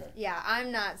 Okay. Yeah,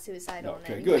 I'm not suicidal.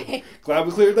 Okay, in any good. way. Glad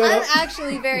we cleared that up. I'm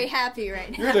actually very happy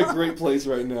right now. You're in a great place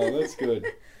right now. That's good.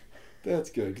 That's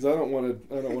good because I don't want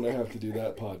to have to do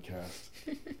that podcast.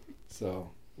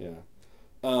 So yeah.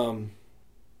 So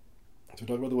we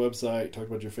talked about the website. Talked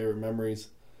about your favorite memories.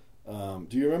 Do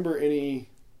you remember any?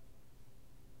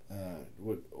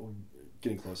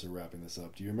 Getting closer to wrapping this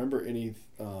up. Do you remember any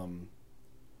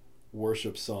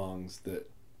worship songs that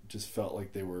just felt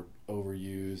like they were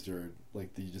overused or like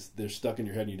they're stuck in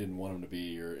your head and you didn't want them to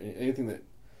be, or anything that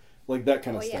like that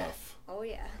kind of stuff? Oh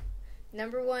yeah.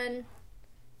 Number one,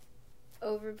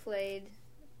 overplayed,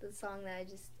 the song that I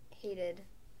just hated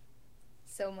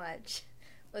so much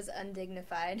was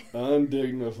Undignified.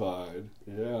 Undignified.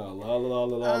 Yeah. La la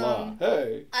la la la.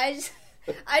 Hey. I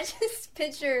just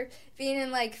picture being in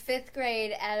like 5th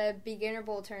grade at a beginner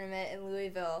bowl tournament in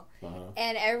Louisville,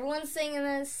 and everyone's singing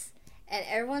this, and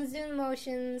everyone's doing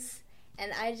motions,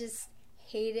 and I just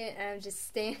hate it, and I'm just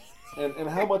standing there.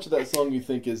 And how much of that song you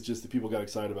think is just that people got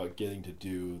excited about getting to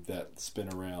do that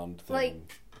spin around thing?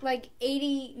 Like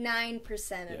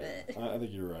 89% of it. I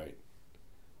think you're right.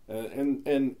 And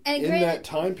in that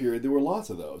time period, there were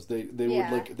lots of those. They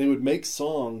would make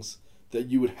songs that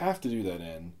you would have to do that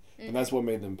in. And that's what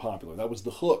made them popular. That was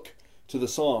the hook to the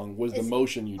song, was the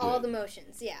motion you did. All the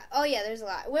motions, yeah. Oh yeah, there's a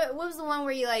lot. What was the one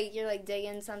where you're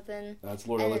digging something? That's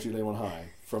Lord, I Let You Name on High.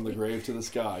 From the grave to the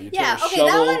sky. You turn a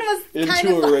shovel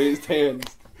into a raised hand.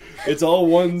 It's all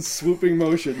one swooping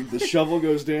motion. The shovel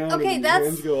goes down and the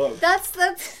hands go up. That's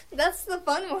the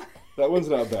fun one. That one's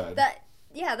not bad.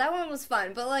 That one was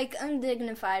fun. But like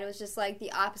Undignified was just like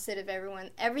the opposite of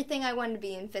everything I wanted to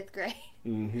be in 5th grade.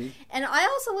 Mm-hmm. And I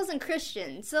also wasn't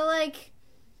Christian, so like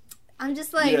I'm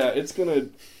just like, yeah, it's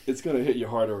gonna hit you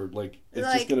harder. Like it's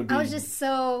just gonna be. I was just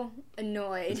so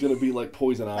annoyed. It's gonna be like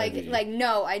poison ivy. Like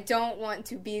no, I don't want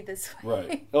to be this way.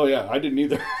 Right. Oh yeah, I didn't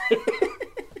either.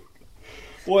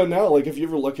 Well, now like if you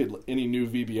ever look at any new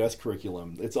VBS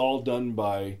curriculum, it's all done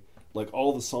by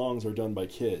all the songs are done by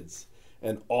kids,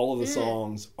 and all of the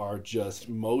songs are just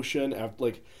motion after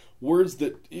like. Words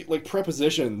that, like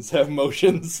prepositions, have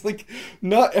motions. Like,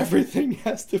 not everything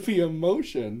has to be a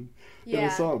motion in a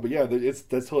song. But yeah, that's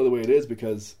totally the way it is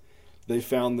because they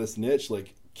found this niche.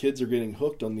 Like, kids are getting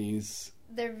hooked on these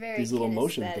little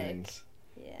motion things.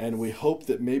 Yes. And we hope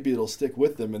that maybe it'll stick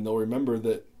with them and they'll remember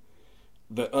that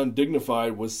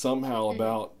Undignified was somehow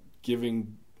about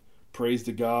giving praise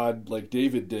to God like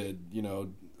David did,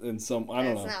 and I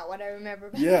don't know. That's not what I remember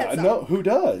about that song. No, who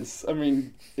does? I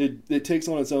mean, it takes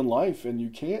on its own life, and you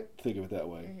can't think of it that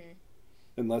way. Mm-hmm.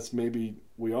 Unless maybe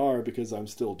we are, because I'm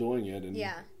still doing it. And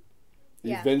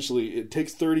eventually, it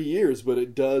takes 30 years, but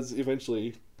it does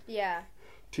eventually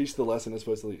teach the lesson it's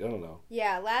supposed to lead. I don't know.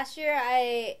 Yeah, last year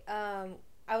I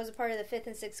was a part of the 5th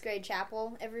and 6th grade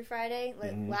chapel every Friday.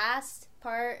 Last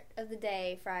part of the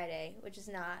day, Friday, which is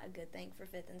not a good thing for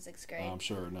 5th and 6th grade. I'm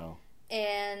sure, no.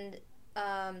 And...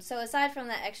 so aside from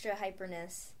that extra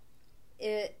hyperness,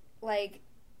 it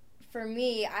for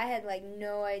me, I had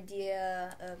no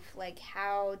idea of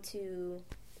how to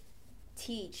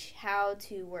teach, how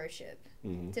to worship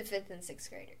to 5th and 6th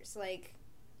graders.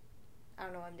 I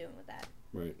don't know what I'm doing with that.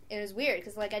 Right. It was weird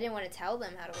because I didn't want to tell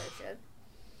them how to worship,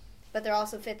 but they're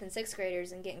also 5th and 6th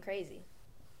graders and getting crazy.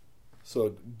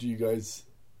 So do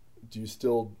you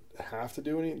still have to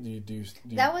do any? Do you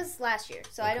that was last year,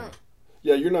 so okay. I don't.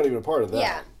 Yeah, you're not even a part of that.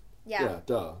 Yeah. Yeah,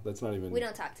 duh. That's not even... We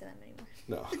don't talk to them anymore.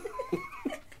 No.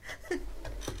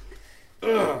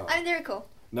 I mean, they're cool.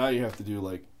 Now you have to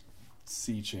do,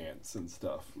 sea chants and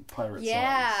stuff. Pirate songs.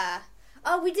 Yeah.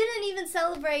 Oh, we didn't even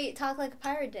celebrate Talk Like a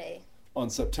Pirate Day. On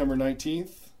September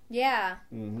 19th? Yeah.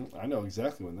 Mm-hmm. I know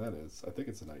exactly when that is. I think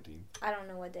it's the 19th. I don't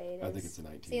know what day it is. I think it's the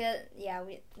 19th. See,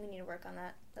 we need to work on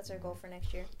that. That's our goal for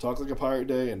next year. Talk Like a Pirate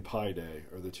Day and Pi Day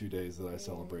are the 2 days that I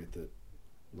celebrate that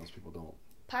most people don't.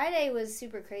 Pi Day was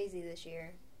super crazy this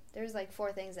year. There was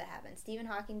 4 things that happened. Stephen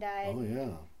Hawking died. Oh,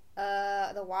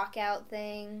 yeah. The walkout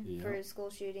thing for school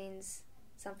shootings.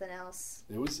 Something else.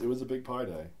 It was a big Pi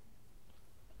Day.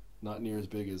 Not near as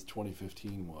big as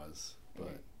 2015 was,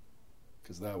 but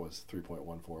because that was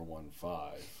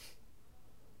 3.1415.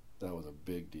 That was a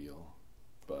big deal.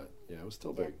 But, yeah, it was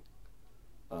still big.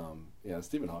 The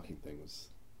Stephen Hawking thing was...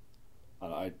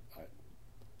 I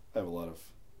have a lot of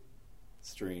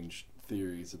strange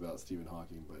theories about Stephen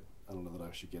Hawking, but I don't know that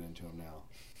I should get into them now.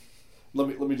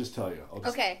 Let me just tell you.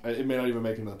 Okay. It may not even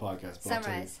make it into the podcast. But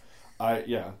Summarize.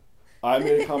 I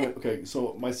made a comment. Okay,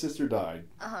 so my sister died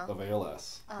of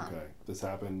ALS. Okay, this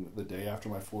happened the day after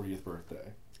my 40th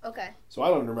birthday. Okay. So I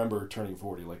don't remember turning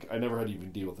 40. Like, I never had to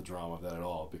even deal with the drama of that at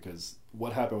all because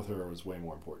what happened with her was way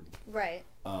more important. Right.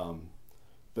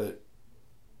 But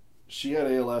she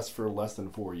had ALS for less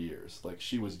than 4 years. Like,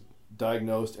 she was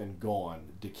diagnosed and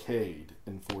gone, decayed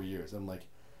in 4 years. And, like,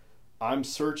 I'm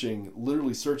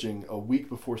literally searching a week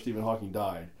before Stephen Hawking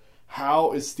died.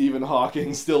 How is Stephen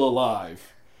Hawking still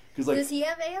alive? Because, like, does he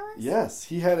have ALS? Yes,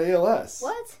 he had ALS.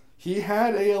 What? He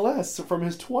had ALS from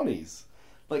his 20s.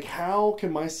 Like, how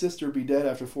can my sister be dead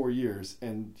after 4 years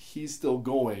and he's still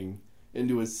going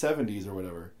into his 70s or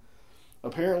whatever?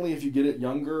 Apparently, if you get it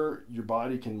younger, your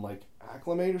body can, like,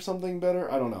 acclimate or something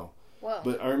better. I don't know. Whoa.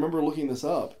 But I remember looking this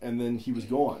up, and then he was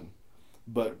gone.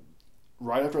 But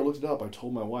right after I looked it up, I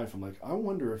told my wife, I'm like, I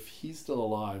wonder if he's still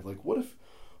alive. Like, what if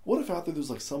out there there's,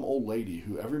 like, some old lady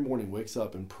who every morning wakes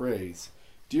up and prays,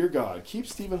 Dear God, keep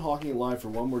Stephen Hawking alive for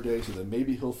one more day so that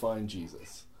maybe he'll find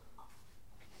Jesus.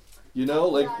 You know,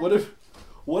 like, what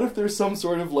if there's some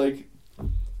sort of, like,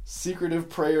 secretive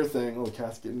prayer thing? Oh, the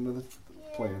cat's getting into the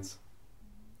plants.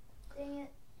 Dang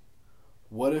it.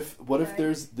 What if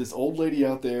there's this old lady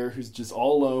out there who's just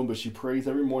all alone, but she prays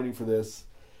every morning for this,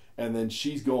 and then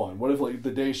she's gone? What if, like,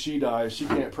 the day she dies, she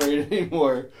can't pray it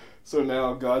anymore? So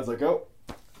now God's like, oh,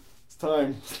 it's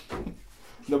time.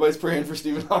 Nobody's praying for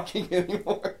Stephen Hawking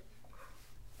anymore.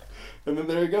 And then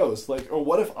there he goes. Like, or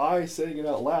what if I saying it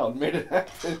out loud made it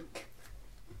happen?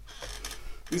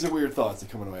 These are weird thoughts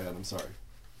that come into my head. I'm sorry.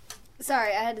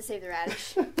 Sorry, I had to save the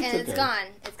radish. And it's okay. gone.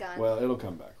 It's gone. Well, it'll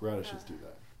come back. Radishes do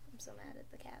that. I'm so mad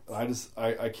at the cats.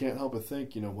 I can't help but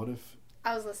think, you know, what if...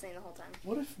 I was listening the whole time.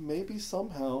 What if maybe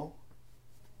somehow...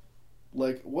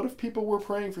 Like, what if people were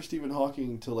praying for Stephen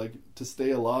Hawking to stay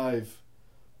alive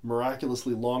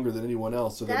miraculously longer than anyone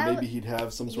else so that maybe he'd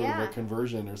have some sort of a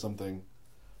conversion or something?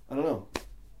 I don't know.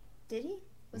 Did he?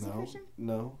 Was he Christian?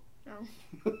 No. Oh.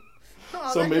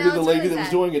 Oh, so maybe the lady that was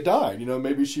doing it died. You know,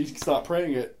 maybe she stopped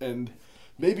praying it, and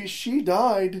maybe she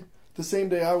died the same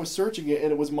day I was searching it,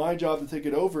 and it was my job to take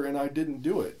it over, and I didn't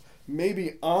do it.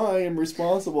 Maybe I am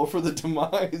responsible for the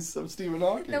demise of Stephen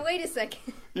Hawking. No, wait a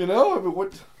second. You know? I mean,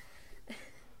 what...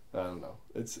 I don't know.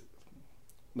 It's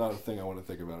not a thing I want to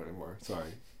think about anymore.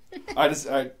 Sorry. I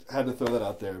had to throw that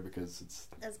out there because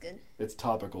that's good. It's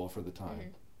topical for the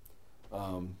time.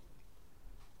 Mm-hmm.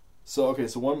 So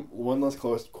one last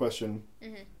question.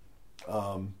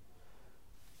 Mm-hmm.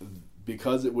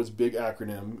 Because it was Big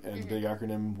Acronym, and Big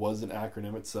Acronym was an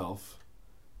acronym itself,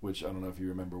 which I don't know if you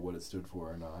remember what it stood for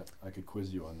or not. I could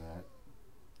quiz you on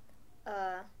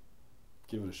that.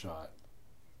 Give it a shot.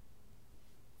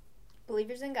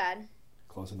 Believers in God.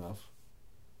 Close enough.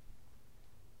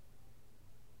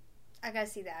 I gotta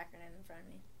see the acronym in front of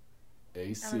me.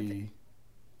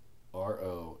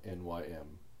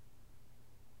 ACRONYM.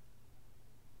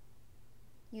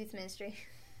 Youth ministry.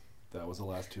 That was the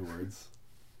last two words.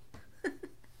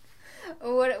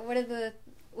 What are the...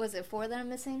 Was it 4 that I'm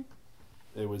missing?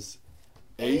 It was...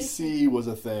 AC was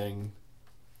a thing,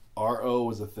 RO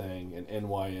was a thing, and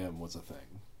NYM was a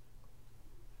thing.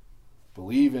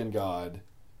 Believe in God,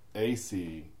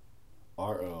 AC,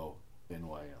 RO,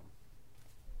 NYM.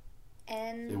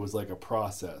 It was like a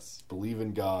process. Believe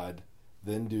in God,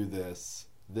 then do this,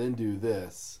 then do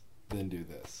this, then do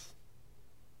this.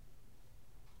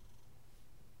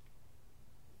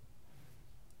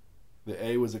 The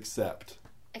A was accept.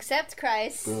 Accept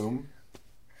Christ. Boom.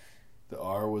 The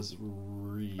R was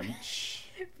reach.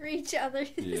 Reach others.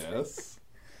 Yes.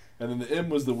 And then the M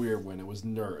was the weird one. It was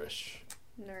nourish.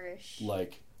 Nourish.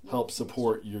 Like, help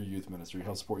support your youth ministry,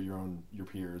 help support your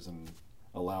peers, and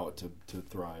allow it to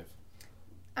thrive.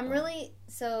 I'm really...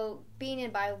 So, being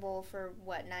in Bible for,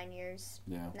 9 years?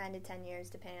 Yeah. 9 to 10 years,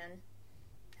 depending on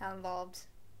how involved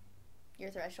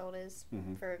your threshold is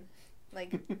for,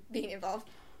 being involved.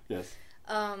 Yes.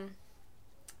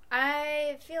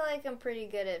 I feel like I'm pretty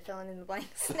good at filling in the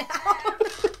blanks now.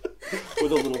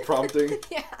 With a little prompting?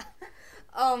 Yeah.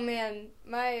 Oh, man.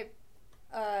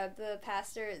 The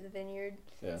pastor at the vineyard,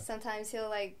 sometimes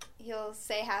he'll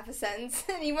say half a sentence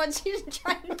and he wants you to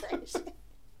try and finish it.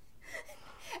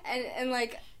 And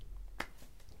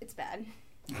it's bad.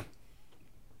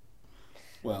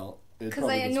 Well, because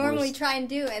I normally try and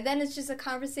do, and then it's just a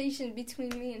conversation between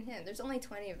me and him. There's only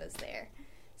 20 of us there,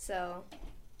 so.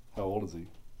 How old is he?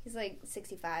 He's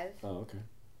 65. Oh, okay.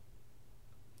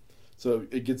 So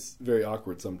it gets very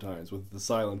awkward sometimes with the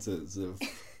silences of,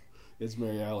 is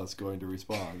Mary Alice going to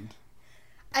respond?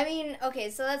 I mean, okay,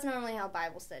 so that's normally how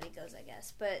Bible study goes, I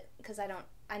guess, but, because I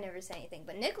never say anything,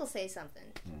 but Nick will say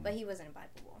something, but he wasn't in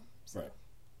Bible, so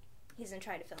he doesn't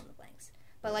try to fill in the blanks.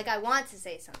 But, I want to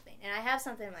say something, and I have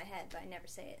something in my head, but I never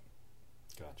say it.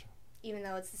 Gotcha. Even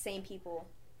though it's the same people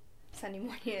Sunday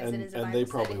morning as it is a Bible And they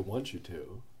probably study. want you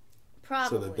to.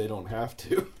 Probably. So that they don't have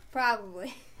to.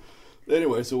 Probably.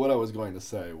 Anyway, so what I was going to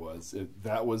say was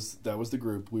that was the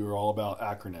group. We were all about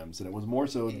acronyms, and it was more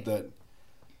so that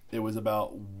it was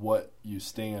about what you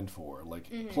stand for. Like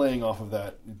playing off of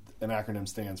that, an acronym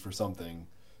stands for something.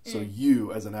 So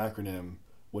you, as an acronym,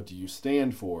 what do you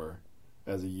stand for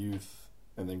as a youth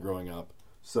and then growing up?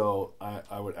 So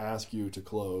I would ask you to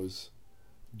close.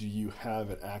 Do you have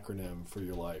an acronym for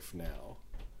your life now?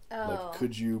 Oh. Like,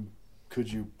 could you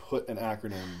put an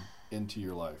acronym into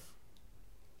your life?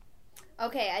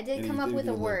 Okay, I did come up with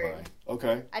a word.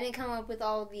 Okay. I didn't come up with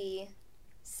all the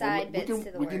side bits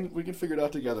to the word. We can figure it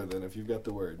out together then if you've got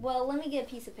the word. Well, let me get a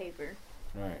piece of paper.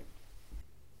 All right.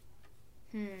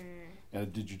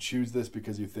 And did you choose this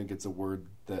because you think it's a word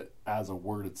that, as a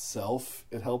word itself,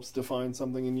 it helps define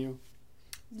something in you?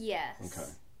 Yes. Okay.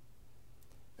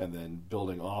 And then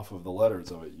building off of the letters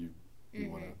of it, you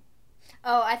want to...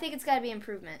 Oh, I think it's got to be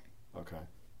improvement. Okay.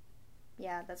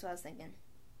 Yeah, that's what I was thinking.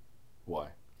 Why?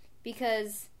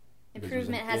 Because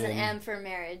improvement has an M for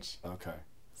marriage. Okay.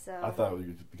 So I thought it was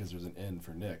because there's an N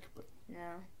for Nick, but...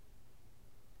 No.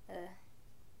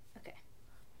 Okay.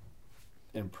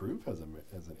 Improve has an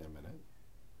M in it.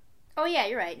 Oh, yeah,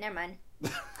 you're right. Never mind.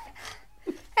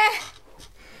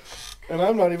 And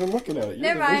I'm not even looking at it.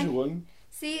 You're Never the mind. visual one.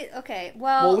 See, okay,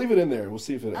 well... We'll leave it in there. We'll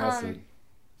see if it has to...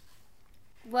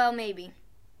 Well, maybe.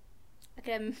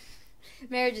 Okay,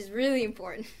 marriage is really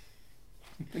important.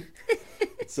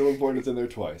 It's so important it's in there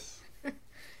twice.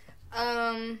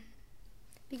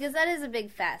 Because that is a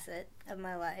big facet of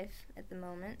my life at the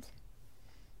moment.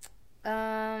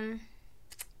 Let's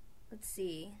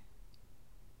see.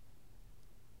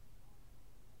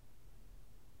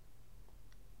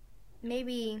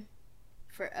 Maybe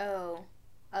for O,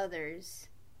 others.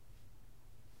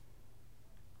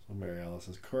 So Mary Alice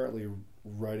is currently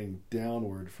writing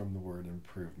downward from the word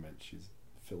improvement. She's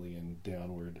filling in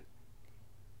downward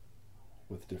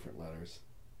with different letters.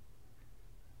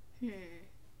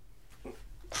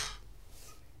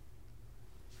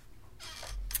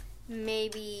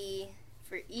 Maybe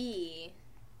for E,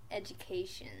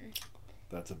 education.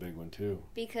 That's a big one too.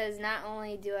 Because not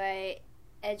only do I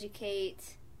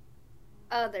educate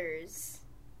others,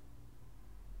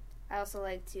 I also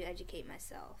like to educate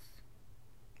myself.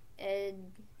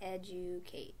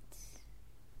 Educate.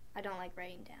 I don't like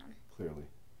writing down. Clearly.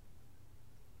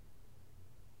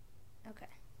 Okay.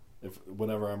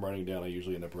 Whenever I'm writing down, I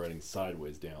usually end up writing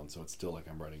sideways down, so it's still like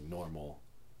I'm writing normal,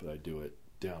 but I do it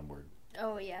downward.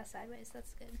 Oh yeah, sideways.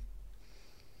 That's good.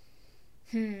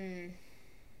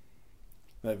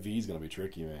 That V's gonna be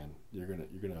tricky, man. You're gonna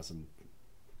have some.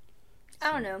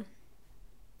 I don't know.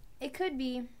 It could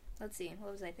be. Let's see.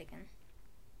 What was I thinking?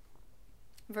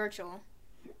 Virtual.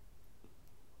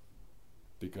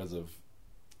 Because of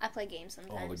I play games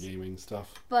sometimes. all the gaming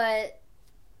stuff. But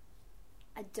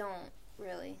I don't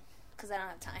really, because I don't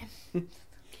have time.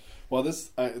 Well,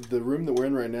 the room that we're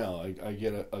in right now, I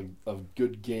get a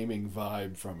good gaming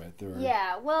vibe from it. There are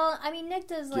Yeah, well, I mean, Nick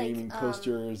does like gaming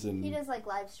posters and he does like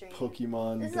live streaming.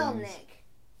 Pokemon. This is things. all Nick.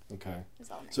 Okay. This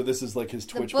is all Nick. So this is like his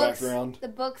Twitch books, background? The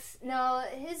books, no,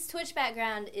 his Twitch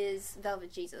background is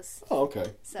Velvet Jesus. Oh,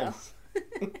 okay. So. Nice.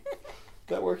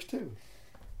 That works too.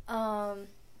 But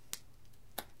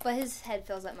his head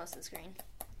fills up most of the screen.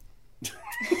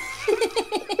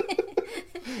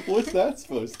 What's that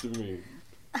supposed to mean?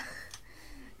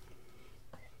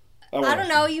 I don't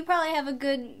know. You probably have a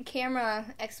good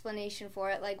camera explanation for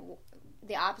it, like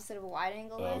the opposite of a wide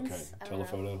angle lens. Okay. I don't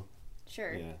Telephoto. know.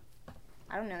 Sure. Yeah.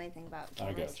 I don't know anything about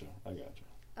cameras. I gotcha.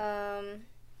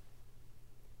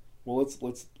 Well,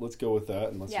 let's go with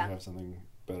that unless you have something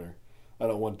better. I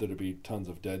don't want there to be tons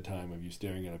of dead time of you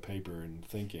staring at a paper and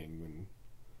thinking when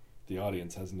the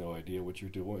audience has no idea what you're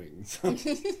doing.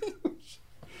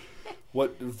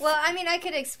 What? Well, I mean, I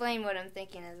could explain what I'm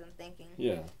thinking as I'm thinking.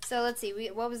 Yeah. So let's see.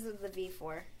 What was the V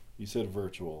for? You said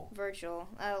virtual. Virtual.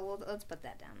 Well, let's put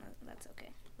that down. That's okay.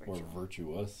 Virtual. Or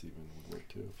virtuous even would work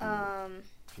too.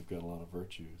 If you've got a lot of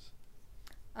virtues.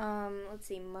 Let's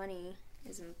see. Money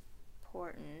is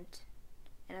important,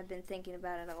 and I've been thinking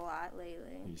about it a lot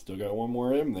lately. You still got one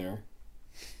more M there.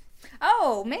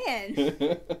 Oh man.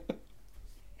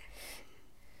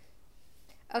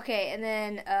 Okay, and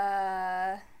then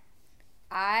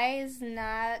I is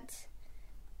not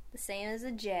the same as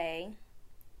a J,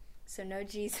 so no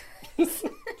Jesus.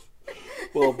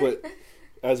 Well, but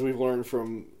as we've learned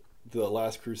from the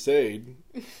Last Crusade,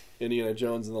 Indiana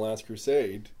Jones and the Last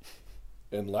Crusade,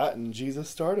 in Latin, Jesus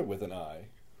started with an I.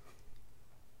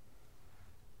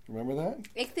 Remember that?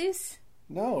 Ichthus?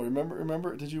 No,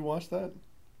 remember, did you watch that?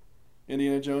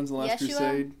 Indiana Jones and the Last Yeshua?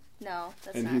 Crusade? No,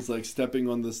 that's and not. he's like stepping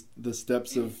on the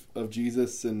steps of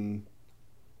Jesus, and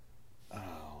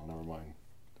never mind.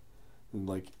 And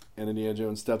like, and Indiana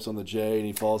Jones steps on the J, and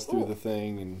he falls through the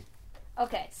thing, and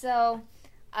okay, so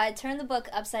I turned the book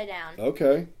upside down.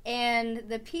 Okay. And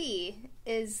the P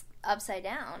is upside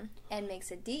down and makes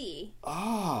a D.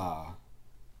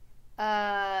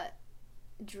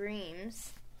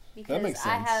 Dreams. Because that makes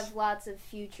sense. I have lots of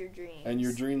future dreams. And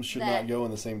your dreams should not go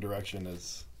in the same direction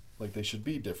as, like, they should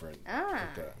be different.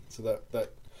 Like that. So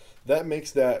that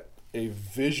makes that a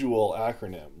visual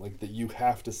acronym, like that you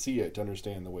have to see it to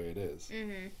understand the way it is.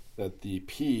 Mm-hmm. That the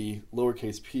P,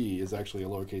 lowercase p, is actually a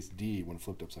lowercase d when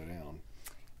flipped upside down.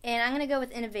 And I'm going to go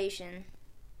with innovation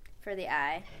for the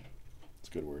I. It's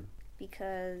a good word.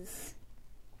 Because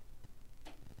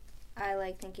I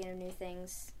like thinking of new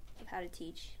things of how to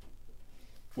teach.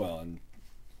 Well, and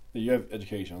you have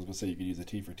education. I was going to say you could use a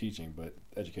T for teaching, but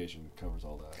education covers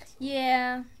all that. So.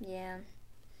 Yeah.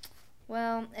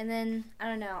 Well, and then, I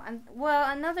don't know.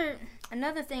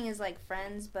 Another thing is like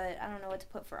friends, but I don't know what to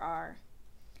put for R.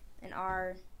 And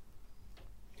R.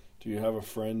 Do you have a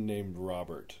friend named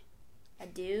Robert? I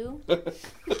do.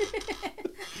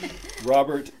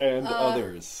 Robert and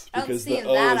others. Because the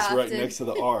O is often. right next to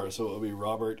the R, so it will be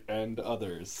Robert and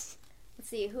others. Let's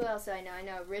see, who else do I know? I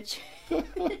know Richard.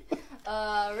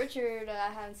 Richard,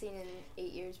 I haven't seen in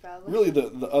 8 years, probably. Really,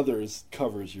 the others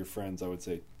covers your friends, I would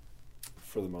say,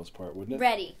 for the most part, wouldn't it?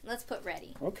 Ready. Let's put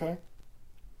ready. Okay.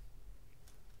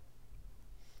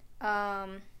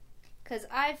 Because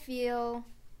I feel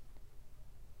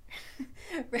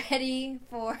ready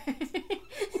for...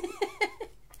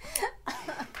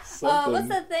 what's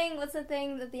the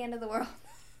thing at the end of the world?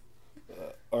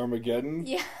 Armageddon?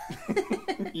 Yeah.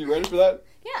 You ready for that?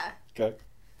 Yeah. Okay.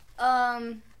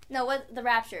 No, what? The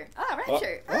Rapture. Oh,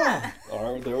 Rapture.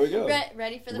 All right, there we go.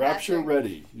 Ready for the Rapture. Rapture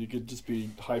ready. You could just be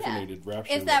hyphenated. Yeah.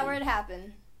 Rapture if that ready. were to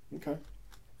happen. Okay.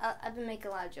 I've been making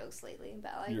a lot of jokes lately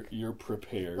about like... You're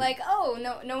prepared. Like,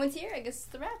 no one's here. I guess it's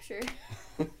the Rapture.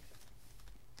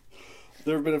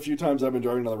 There have been a few times I've been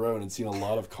driving down the road and seen a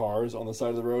lot of cars on the side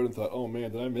of the road and thought, oh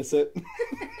man, did I miss it?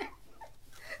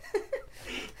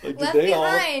 Like, left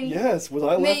behind. Yes, was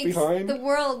I left behind? The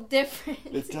world different.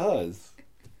 It does.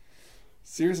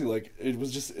 Seriously, like, it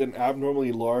was just an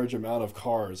abnormally large amount of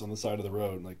cars on the side of the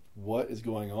road. Like, what is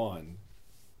going on?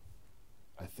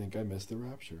 I think I missed the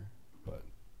Rapture, but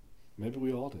maybe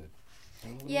we all did.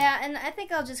 Yeah, and I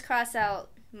think I'll just cross out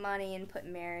money and put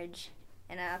marriage,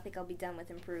 and I think I'll be done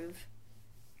with improve.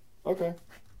 Okay.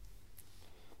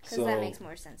 Because that makes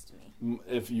more sense to me.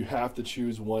 If you have to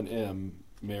choose one M,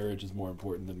 marriage is more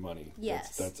important than money.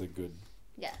 Yes. That's a good...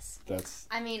 Yes. That's...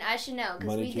 I mean, I should know,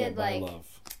 because we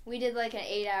did like an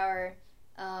 8-hour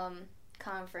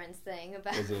conference thing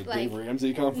about... Was it a like, Dave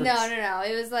Ramsey conference? No.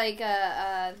 It was like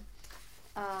a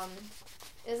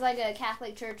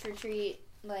Catholic church retreat,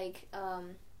 like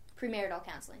premarital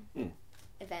counseling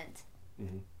event.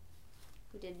 Mm-hmm.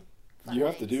 We did. You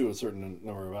have to do a certain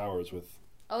number of hours with.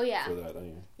 Oh yeah. For that, don't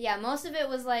you? Yeah, most of it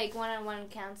was like one-on-one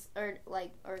or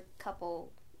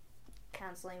couple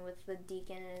counseling with the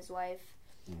deacon and his wife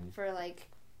for like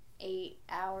 8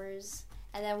 hours,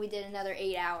 and then we did another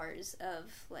 8 hours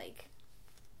of like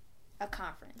a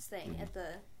conference thing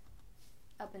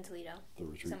up in Toledo. The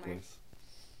retreat place.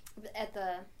 At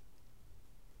the,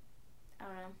 I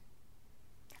don't know.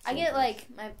 I get like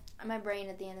my brain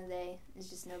at the end of the day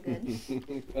is just no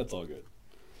good. That's all good.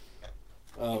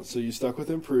 So you stuck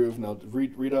with improve. Now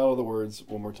read out all the words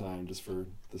one more time, just for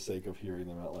the sake of hearing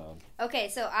them out loud. Okay,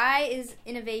 so I is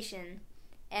innovation,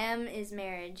 M is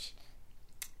marriage,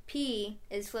 P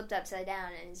is flipped upside down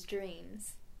and is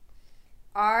dreams,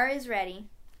 R is ready,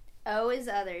 O is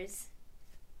others,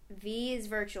 V is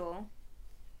virtual,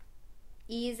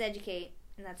 E is educate,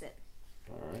 and that's it.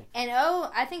 All right. And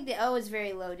O, I think the O is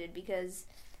very loaded because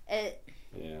it...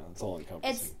 Yeah, it's all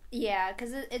encompassing.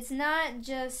 Because it's not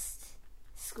just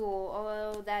school,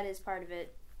 although that is part of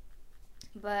it.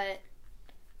 But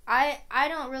I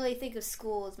don't really think of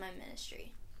school as my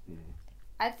ministry. Mm-hmm.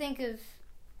 I think of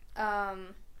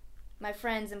my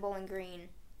friends in Bowling Green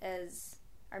as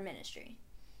our ministry.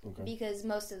 Okay. Because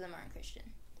most of them aren't Christian.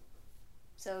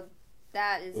 So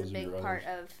that is a big part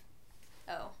of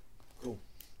O. Cool.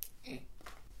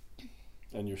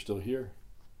 And you're still here,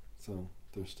 so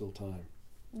there's still time.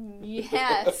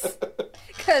 Yes,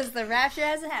 because the rapture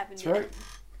hasn't happened yet. That's right.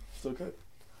 Still good.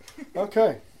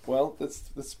 Okay. Well,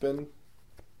 it's been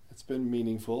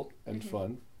meaningful and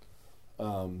fun.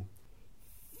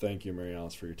 Thank you, Mary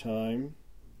Alice, for your time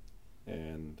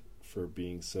and for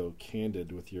being so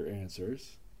candid with your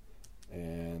answers.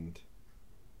 And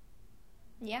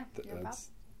yeah, no problem.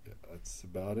 That's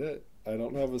about it. I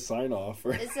don't have a sign off.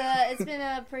 It's been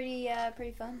a pretty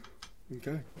fun.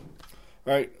 Okay.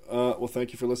 All right. Well,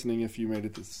 thank you for listening. If you made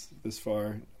it this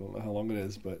far, I don't know how long it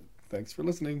is, but thanks for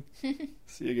listening.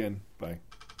 See you again. Bye.